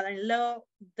my mother-in-law,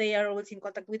 they are always in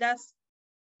contact with us.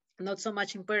 Not so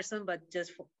much in person, but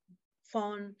just for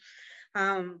phone.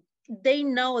 They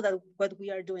know that what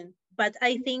we are doing, but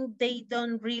I think they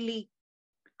don't really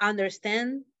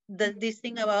understand this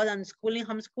thing about unschooling,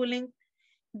 homeschooling.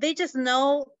 They just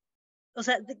know,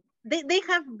 they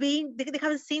have seen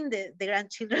the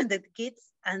grandchildren, the kids,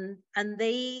 and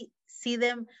they see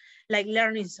them like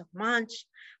learning so much.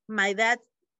 My dad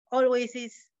always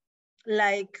is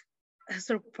like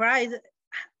surprised.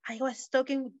 I was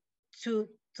talking to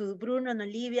Bruno and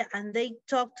Olivia, and they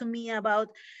talked to me about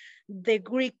the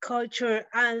Greek culture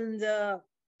and the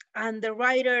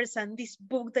writers and this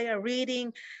book they are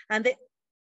reading, and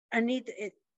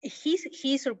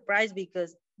he's surprised,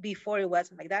 because before it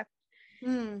wasn't like that.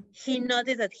 He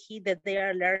noticed that they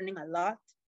are learning a lot,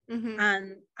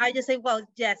 and I just say, well,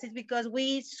 yes, it's because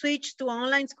we switched to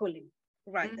online schooling,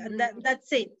 right? And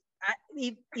that's it.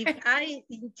 If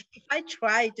I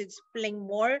try to explain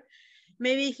more,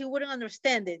 maybe he wouldn't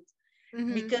understand it,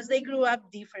 because they grew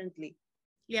up differently.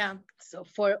 Yeah. So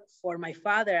for my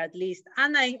father, at least,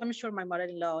 and I'm sure my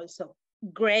mother-in-law also,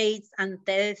 grades and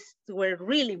tests were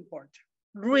really important,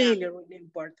 really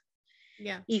important.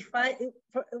 Yeah.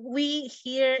 We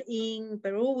here in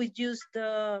Peru, we use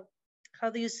the,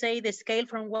 how do you say, the scale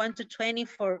from 1 to 20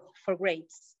 for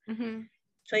grades.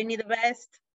 20 the best,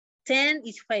 10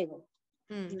 is favorable.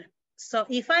 So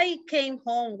if I came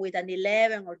home with an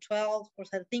 11 or 12 or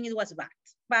something, it was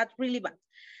bad, really bad.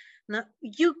 Now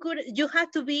you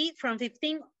had to be from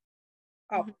 15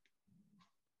 up.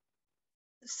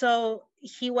 So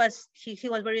he was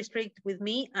very strict with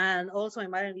me, and also my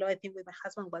mother-in-law, I think with my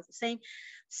husband was the same.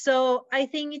 So I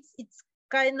think it's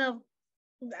kind of,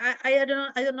 I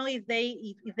don't know if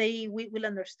they will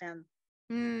understand.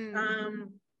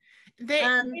 They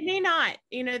may not,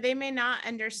 you know, they may not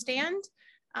understand.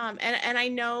 And I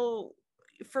know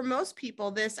for most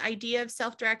people, this idea of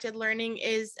self-directed learning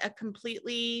is a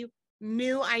completely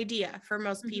new idea for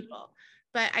most people.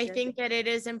 But I think that it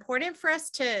is important for us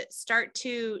to start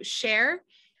to share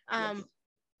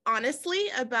honestly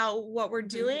about what we're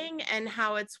doing and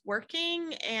how it's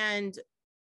working, and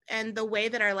the way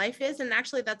that our life is. And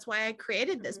actually, that's why I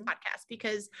created this podcast,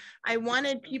 because I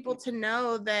wanted people to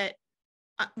know that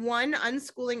one,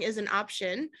 unschooling is an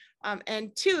option.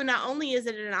 And two, not only is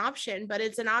it an option, but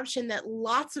it's an option that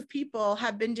lots of people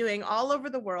have been doing all over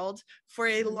the world for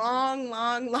a long,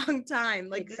 long, long time.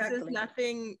 Like This is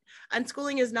nothing,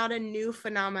 unschooling is not a new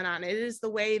phenomenon. It is the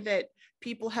way that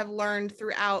people have learned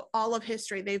throughout all of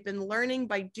history. They've been learning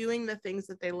by doing the things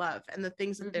that they love and the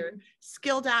things that they're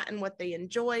skilled at and what they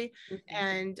enjoy.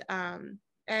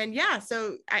 And yeah,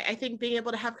 so I think being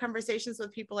able to have conversations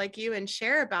with people like you and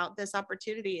share about this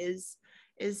opportunity is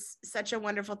such a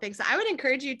wonderful thing. So I would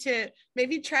encourage you to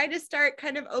maybe try to start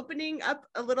kind of opening up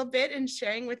a little bit and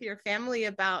sharing with your family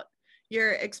about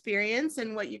your experience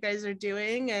and what you guys are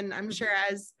doing. And I'm sure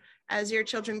as your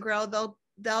children grow,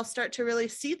 they'll start to really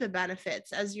see the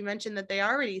benefits, as you mentioned, that they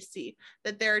already see,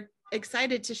 that they're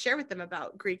excited to share with them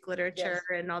about Greek literature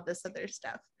and all this other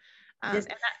stuff.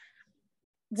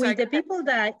 With the people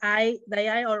that I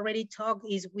already talk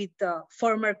is with the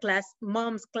former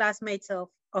classmates of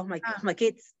my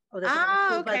kids.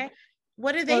 Okay.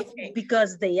 What do they think?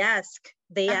 Because they ask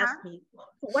me,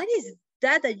 what is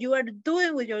that you are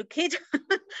doing with your kids?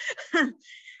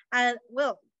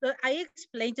 Well, I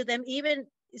explained to them, even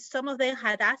some of them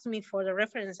had asked me for the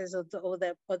references of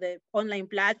the online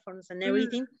platforms and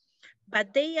everything,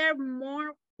 but they are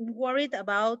more worried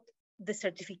about the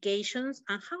certifications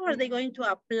and how are they going to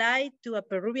apply to a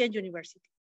Peruvian university.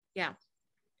 Yeah.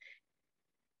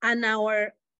 And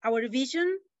our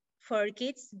vision for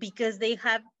kids, because they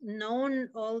have known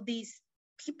all these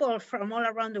people from all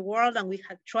around the world and we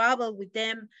had traveled with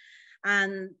them.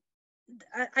 And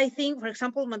I think, for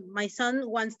example, my son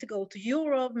wants to go to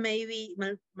Europe. Maybe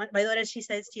my daughter, she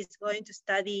says she's going to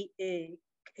study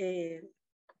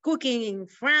cooking in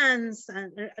France,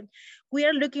 and we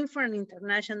are looking for an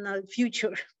international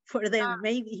future for them,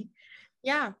 maybe.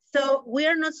 Yeah. So we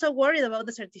are not so worried about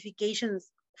the certifications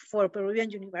for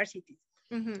Peruvian universities.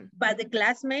 But the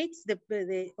classmates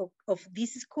of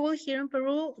this school here in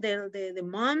Peru, the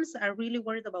moms are really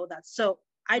worried about that. So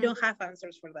I don't have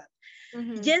answers for that.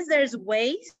 Yes, there's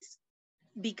ways,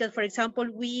 because, for example,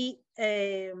 we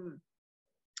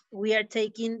are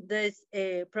taking this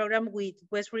program with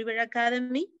West River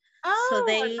Academy. Oh, so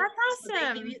that's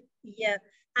awesome.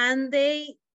 And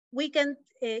we can,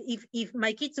 if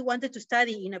my kids wanted to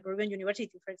study in a Peruvian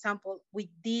university, for example, with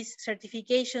these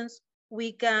certifications,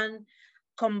 we can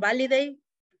convalidate,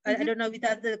 I don't know if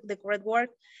that's the correct word,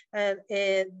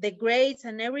 the grades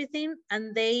and everything,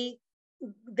 and they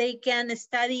can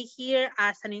study here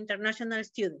as an international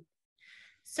student.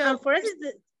 So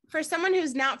for someone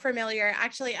who's not familiar,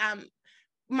 actually,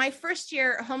 my first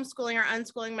year homeschooling or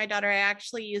unschooling my daughter, I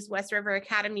actually used West River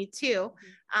Academy too.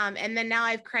 And then now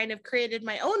I've kind of created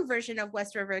my own version of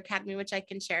West River Academy, which I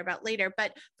can share about later.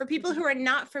 But for people who are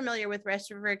not familiar with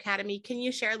West River Academy, can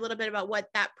you share a little bit about what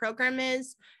that program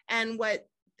is and what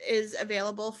is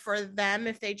available for them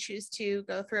if they choose to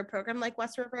go through a program like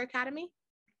West River Academy?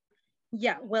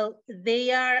 Yeah, well,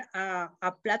 they are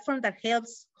a platform that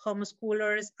helps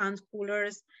homeschoolers,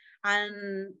 unschoolers,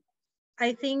 and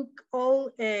I think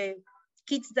all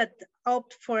kids that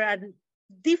opt for a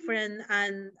different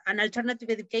and an alternative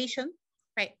education,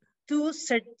 right, to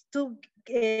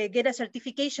get a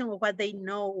certification of what they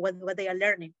know, what they are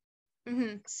learning.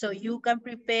 So you can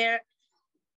prepare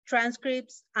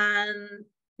transcripts, and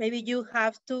maybe you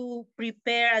have to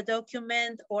prepare a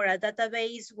document or a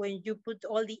database when you put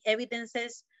all the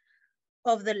evidences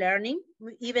of the learning.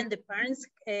 Even the parents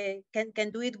can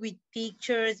do it with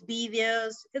pictures,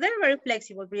 videos. They're very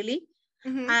flexible, really.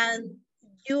 And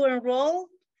you enroll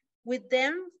with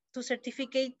them to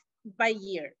certificate by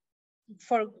year,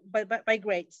 by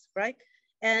grades, right?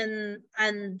 And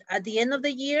at the end of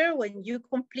the year, when you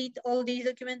complete all this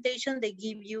documentation, they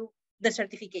give you the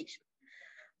certification.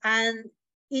 And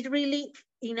it really,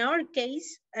 in our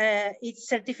case, it's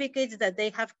certificates that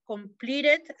they have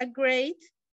completed a grade.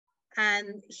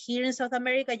 And here in South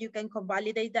America, you can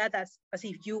convalidate that as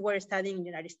if you were studying in the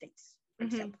United States, for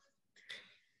example.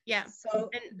 Yeah. So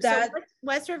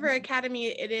West River Academy,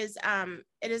 it is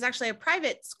actually a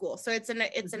private school. So it's an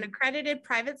accredited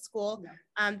private school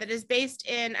that is based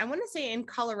in, I want to say, in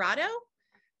Colorado.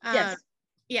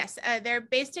 Yes, they're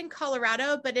based in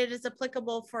Colorado, but it is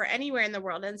applicable for anywhere in the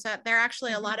world. And so there are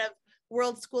actually a lot of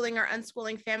world schooling or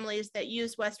unschooling families that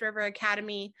use West River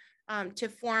Academy to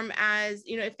form as,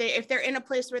 if they're in a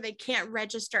place where they can't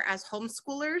register as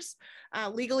homeschoolers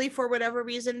legally for whatever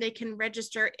reason, they can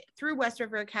register through West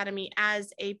River Academy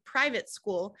as a private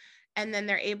school, and then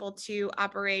they're able to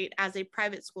operate as a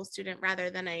private school student rather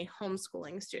than a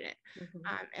homeschooling student.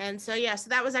 And so, so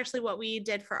that was actually what we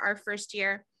did for our first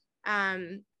year.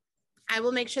 I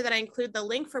will make sure that I include the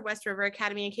link for West River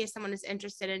Academy in case someone is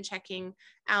interested in checking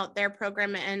out their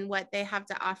program and what they have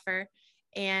to offer.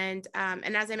 And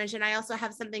as I mentioned, I also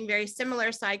have something very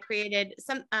similar. So I created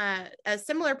a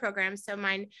similar program. So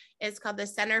mine is called the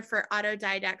Center for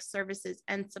Autodidact Services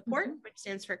and Support, which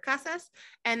stands for CASAS.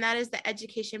 And that is the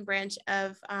education branch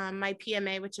of my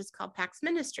PMA, which is called PAX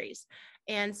Ministries.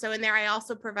 And so in there, I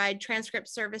also provide transcript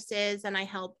services, and I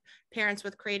help parents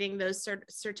with creating those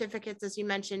certificates, as you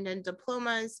mentioned, and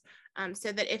diplomas,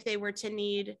 so that if they were to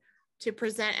need to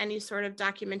present any sort of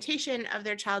documentation of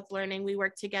their child's learning, we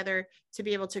work together to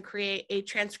be able to create a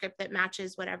transcript that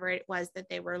matches whatever it was that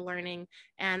they were learning.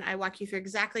 And I walk you through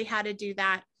exactly how to do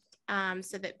that,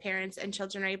 so that parents and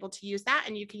children are able to use that.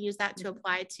 And you can use that to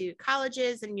apply to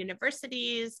colleges and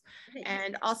universities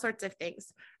and all sorts of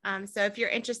things. So if you're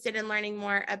interested in learning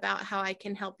more about how I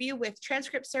can help you with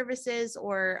transcript services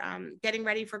or getting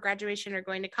ready for graduation or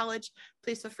going to college,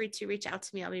 please feel free to reach out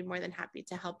to me. I'll be more than happy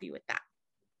to help you with that.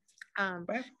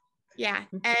 Yeah.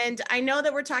 And I know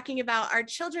that we're talking about our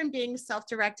children being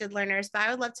self-directed learners, but I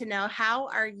would love to know, how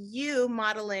are you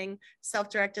modeling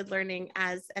self-directed learning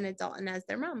as an adult and as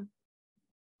their mom?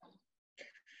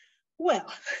 Well,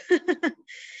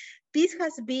 this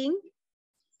has been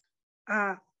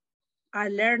a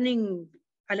learning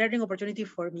opportunity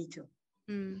for me too.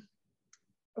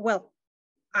 Well,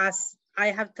 as I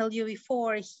have told you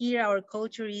before, here our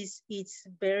culture it's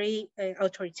very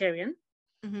authoritarian.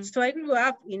 So I grew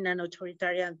up in an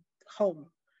authoritarian home.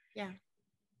 Yeah.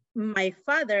 My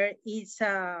father is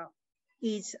a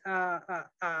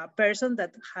person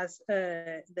that has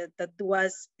that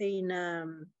was in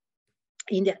the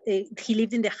he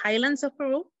lived in the highlands of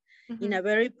Peru, in a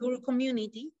very poor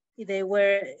community. They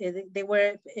were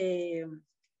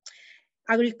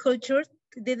agriculture.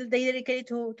 They dedicated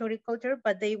to agriculture,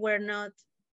 but they were not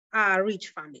a rich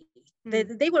family.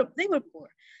 They were poor.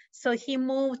 So he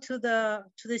moved to the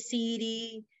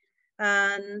city,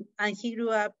 and he grew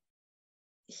up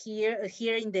here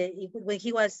when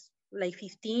he was like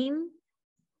 15.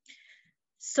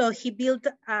 So he built.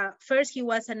 First, he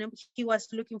was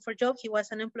looking for a job. He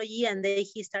was an employee, and then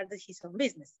he started his own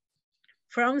business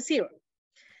from zero.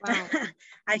 Wow.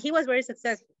 And he was very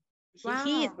successful. Wow.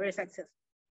 He is very successful.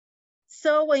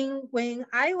 So when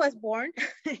I was born,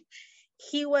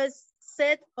 he was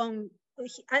set on.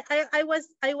 I was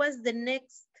the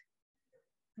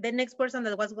next person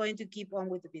that was going to keep on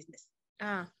with the business.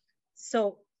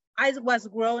 So I was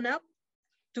grown up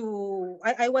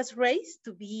I was raised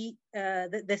to be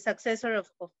the successor of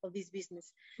this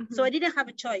business. So I didn't have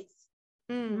a choice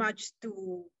much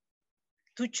to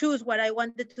choose what I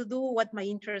wanted to do, what my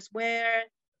interests were.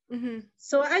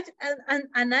 So I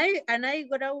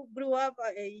grew up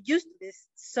used to this.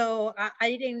 So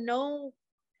I didn't know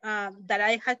that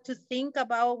I had to think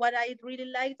about what I really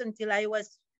liked until I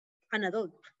was an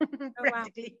adult,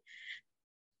 practically.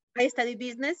 Wow. I studied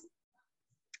business,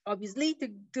 obviously,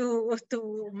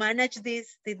 to manage the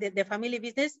family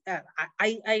business.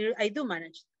 I do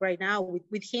manage right now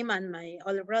with him and my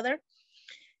older brother.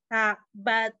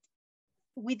 But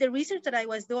with the research that I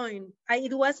was doing,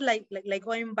 it was like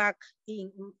going back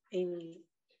in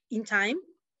time,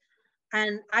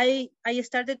 and I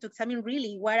started to examine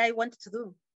really what I wanted to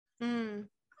do.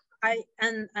 I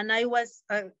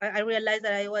realized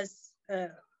that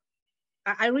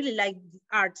I really like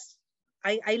arts.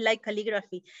 I like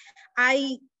calligraphy.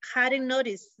 I hadn't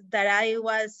noticed that I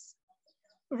was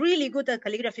really good at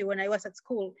calligraphy when I was at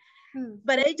school,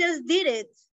 but I just did it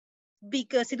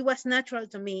because it was natural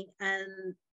to me.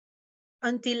 And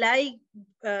until I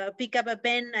pick up a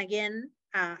pen again,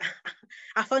 a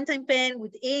fountain pen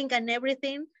with ink and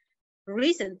everything,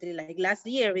 recently, like last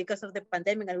year, because of the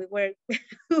pandemic and we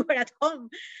were at home,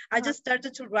 I just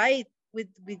started to write with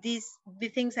the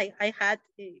things I had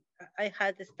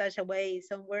stashed away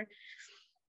somewhere,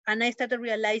 and I started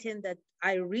realizing that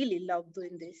I really love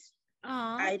doing this.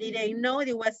 I didn't know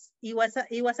it was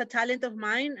a talent of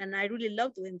mine, and I really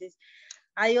love doing this.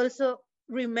 I also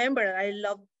remember I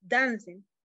love dancing.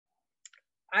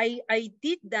 I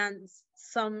did dance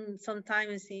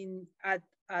sometimes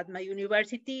at my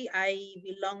university. I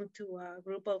belonged to a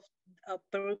group of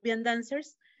Peruvian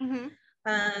dancers,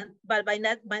 but my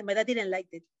dad didn't like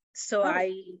it. So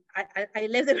I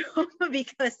left the room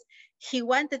because he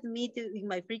wanted me to, in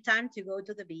my free time, to go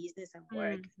to the business and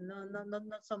work.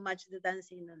 Not so much the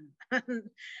dancing, and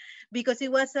because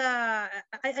it was I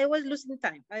was losing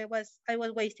time. I was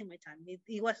wasting my time.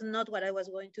 It was not what I was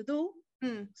going to do.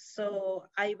 So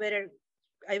I better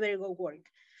go work.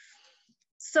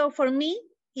 So for me,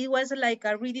 it was like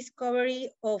a rediscovery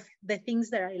of the things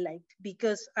that I liked,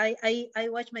 because I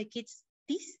watched my kids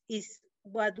this is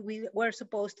what we were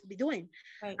supposed to be doing.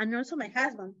 Right. And also my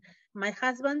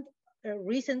husband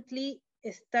recently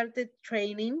started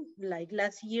training, like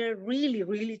last year,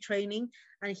 really training,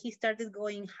 and he started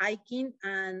going hiking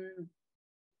and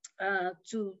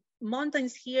to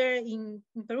mountains here in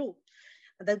Peru.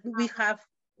 That we have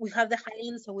the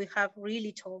highlands, so we have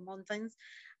really tall mountains,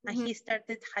 and he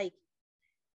started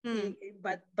hiking,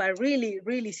 but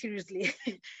really seriously,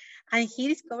 and he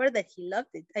discovered that he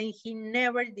loved it, and he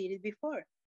never did it before,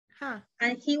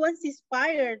 and he was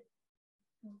inspired.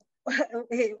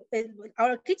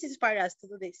 Our kids inspire us to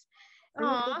do this.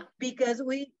 Aww. Because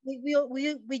we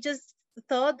just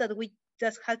thought that we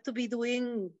just had to be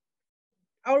doing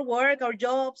our work, our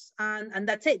jobs, and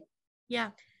that's it. Yeah.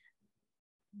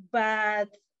 But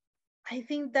I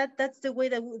think that that's the way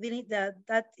that we need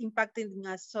that impacting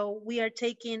us. So we are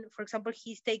taking, for example,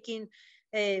 he's taking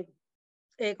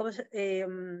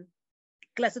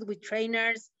classes with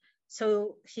trainers,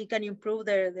 so he can improve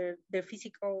their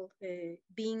physical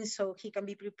being, so he can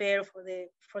be prepared for the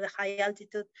high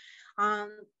altitude. I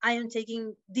am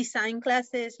taking design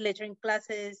classes, lettering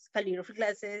classes, calligraphy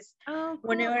classes,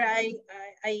 whenever I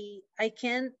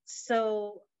can.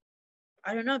 So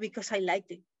I don't know, because I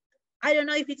liked it. I don't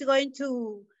know if it's going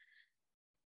to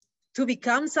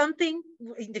become something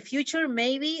in the future.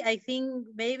 Maybe, I think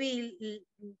maybe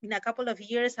in a couple of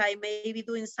years I may be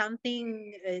doing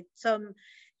something, some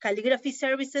calligraphy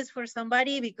services for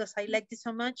somebody, because I liked it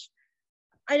so much.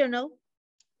 I don't know,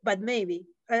 but maybe.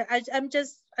 I'm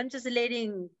just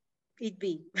letting it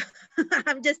be.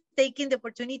 I'm just taking the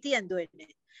opportunity and doing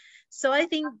it. So I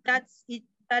think that's it.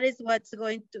 That is what's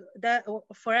going to, that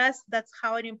for us, that's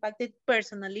how it impacted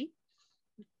personally.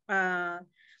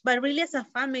 But really, as a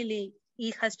family,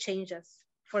 it has changed us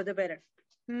for the better.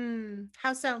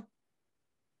 How so?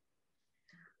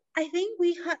 I think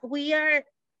we are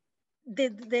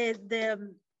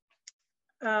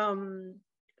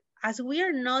as we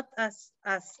are not as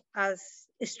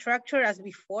structured as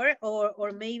before,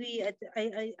 or maybe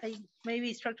I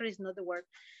maybe structure is not the word.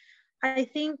 I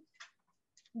think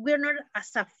we're not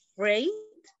as afraid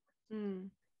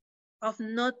of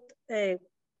not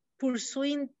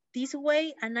pursuing this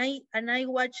way, and I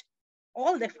watch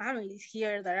all the families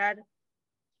here that are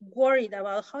worried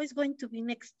about how it's going to be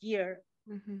next year.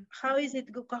 How is it?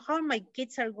 How my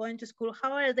kids are going to school?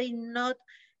 How are they not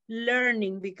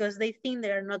learning, because they think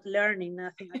they are not learning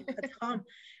nothing at home,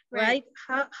 right?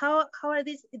 How are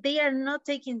these? They are not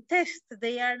taking tests.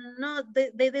 They are not.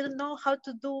 They don't know how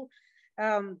to do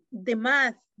the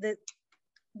math. That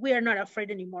we are not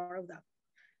afraid anymore of that.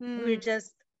 We're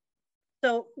just,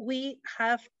 so we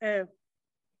have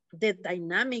the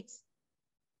dynamics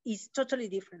is totally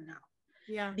different now.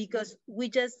 Yeah. Because we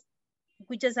just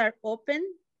are open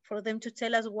for them to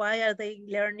tell us why are they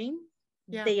learning.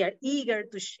 Yeah. They are eager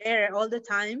to share all the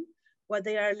time what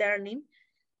they are learning.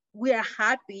 We are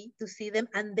happy to see them,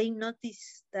 and they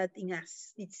notice that in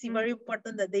us. It's very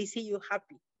important that they see you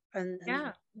happy, and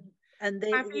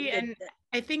they happy, and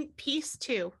I think peace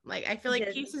too. Like, I feel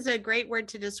like peace is a great word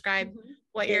to describe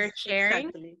what you're sharing.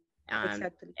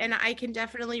 Exactly. And I can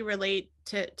definitely relate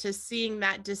to seeing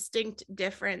that distinct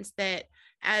difference, that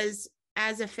as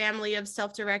a family of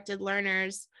self-directed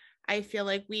learners, I feel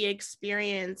like we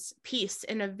experience peace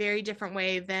in a very different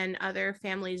way than other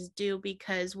families do,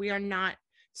 because we are not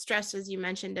stressed, as you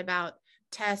mentioned, about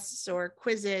tests or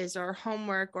quizzes or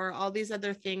homework or all these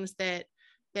other things that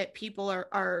people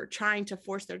are trying to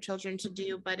force their children to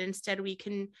do. But instead we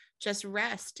can just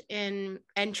rest in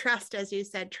and trust, as you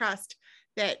said, trust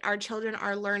that our children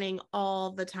are learning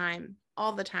all the time.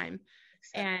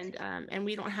 Exactly. And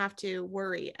we don't have to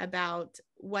worry about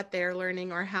what they're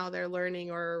learning or how they're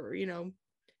learning, or, you know,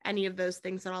 any of those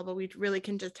things at all. But we really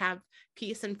can just have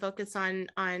peace and focus on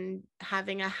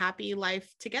having a happy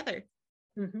life together.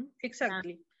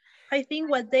 Exactly. I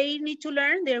think what they need to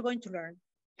learn, they're going to learn.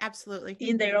 Absolutely.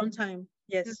 In their own time.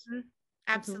 Yes.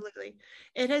 Absolutely.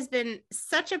 It has been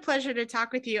such a pleasure to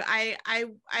talk with you. I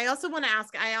also want to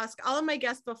ask, I ask all of my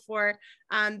guests before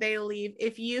they leave,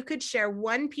 if you could share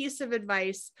one piece of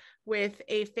advice with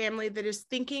a family that is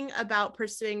thinking about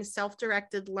pursuing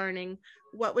self-directed learning,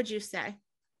 what would you say?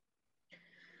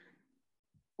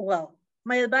 Well,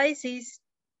 my advice is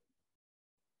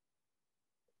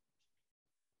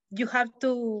you have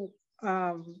to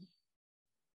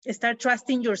start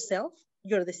trusting yourself,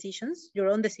 your decisions, your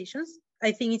own decisions.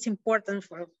 I think it's important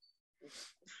for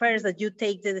first that you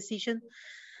take the decision,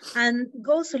 and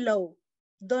go slow.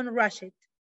 Don't rush it,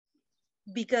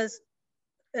 because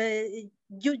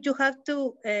you have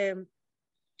to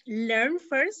learn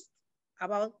first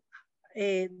about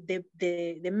the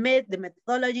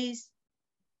methodologies,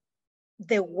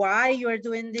 the why you are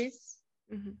doing this,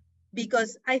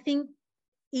 because I think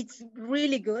it's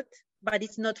really good, but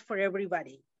it's not for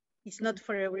everybody. It's not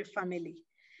for every family.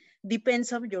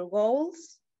 Depends on your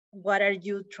goals. What are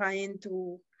you trying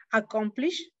to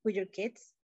accomplish with your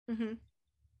kids?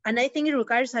 And I think it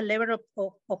requires a level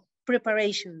of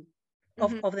preparation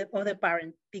of the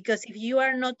parent, because if you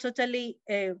are not totally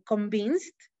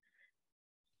convinced,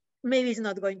 maybe it's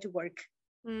not going to work.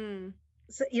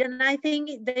 So, and I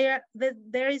think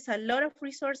there is a lot of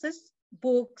resources,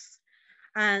 books,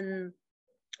 and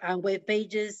web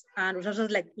pages and resources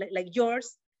like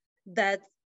yours that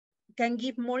can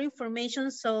give more information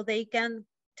so they can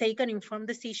take an informed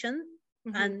decision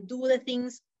and do the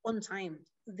things on time,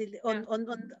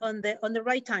 on the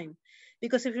right time.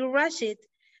 Because if you rush it,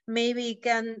 maybe it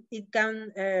can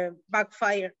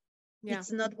backfire.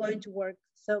 It's not going to work.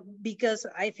 So because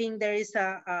I think there is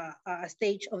a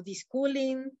stage of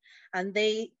deschooling, and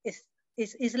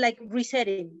it's like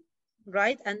resetting,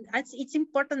 right? And it's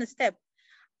important step.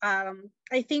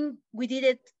 I think we did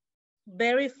it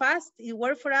very fast. It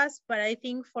worked for us, but I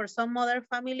think for some other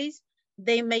families,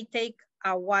 they may take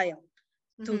a while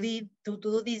to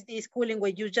do this deschooling,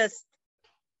 where you just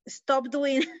stop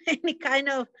doing any kind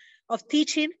of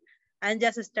teaching and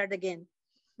just start again.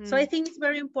 So I think it's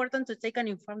very important to take an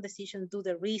informed decision, do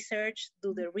the research,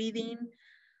 do the reading,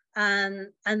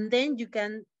 and then you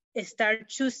can start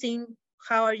choosing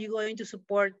how are you going to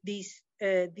support this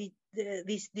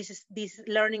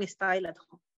learning style at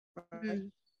home.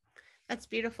 Right? That's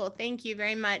beautiful. Thank you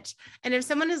very much. And if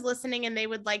someone is listening and they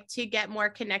would like to get more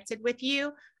connected with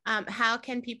you, how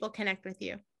can people connect with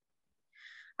you?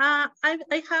 I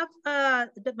have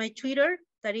my Twitter,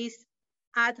 that is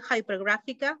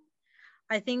 @hypergraphica.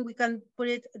 I think we can put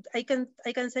it. I can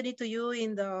send it to you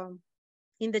in the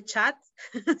chat.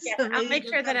 Yeah, so I'll make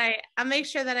sure that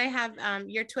I have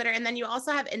your Twitter, and then you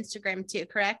also have Instagram too,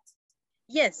 correct?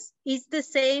 Yes, it's the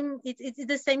same. It's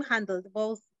the same handle,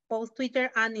 both Twitter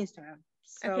and Instagram.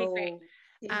 So okay, great.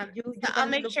 So I'll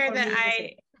make sure that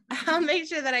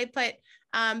I put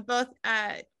both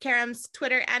Karem's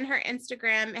Twitter and her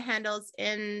Instagram handles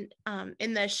in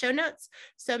the show notes.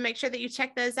 So make sure that you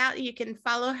check those out. You can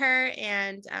follow her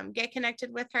and get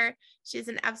connected with her. She's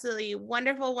an absolutely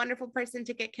wonderful, wonderful person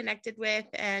to get connected with.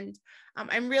 And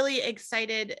I'm really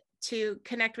excited to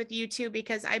connect with you too,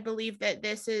 because I believe that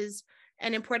this is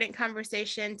an important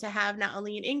conversation to have, not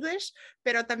only in English,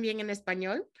 pero también en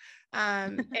español.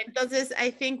 Entonces, I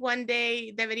think one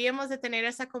day deberíamos de tener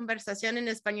esa conversación en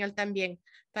español también,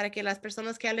 para que las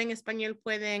personas que hablen español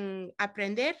pueden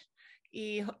aprender,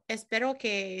 y espero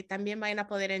que también vayan a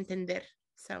poder entender.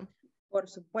 So. Por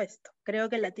supuesto. Creo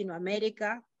que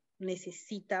Latinoamérica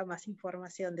necesita más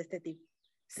información de este tipo.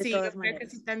 Sí, yo creo que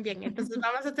sí también. Entonces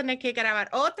vamos a tener que grabar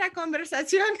otra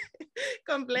conversación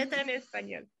completa en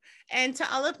español. And to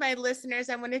all of my listeners,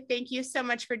 I want to thank you so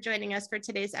much for joining us for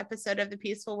today's episode of the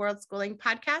Peaceful World Schooling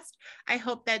Podcast. I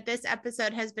hope that this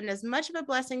episode has been as much of a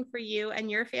blessing for you and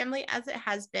your family as it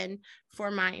has been for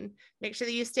mine. Make sure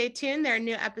that you stay tuned. There are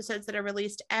new episodes that are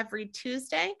released every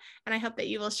Tuesday, and I hope that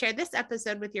you will share this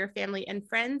episode with your family and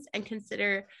friends, and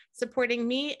consider supporting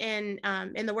me in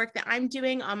the work that I'm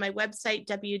doing on my website,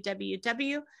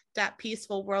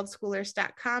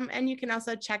 www.peacefulworldschoolers.com, and you can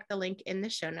also check the link in the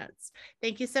show notes.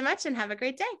 Thank you so much and have a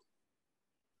great day.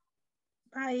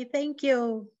 Bye. Thank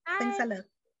you. Bye. Thanks a lot.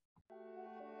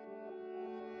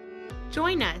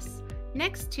 Join us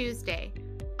next Tuesday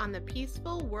on the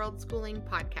Peaceful World Schooling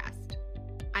Podcast.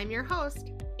 I'm your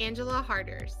host, Angela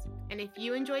Harders, and if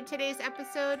you enjoyed today's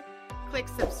episode, click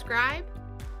subscribe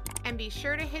and be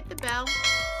sure to hit the bell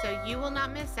so you will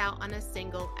not miss out on a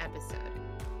single episode.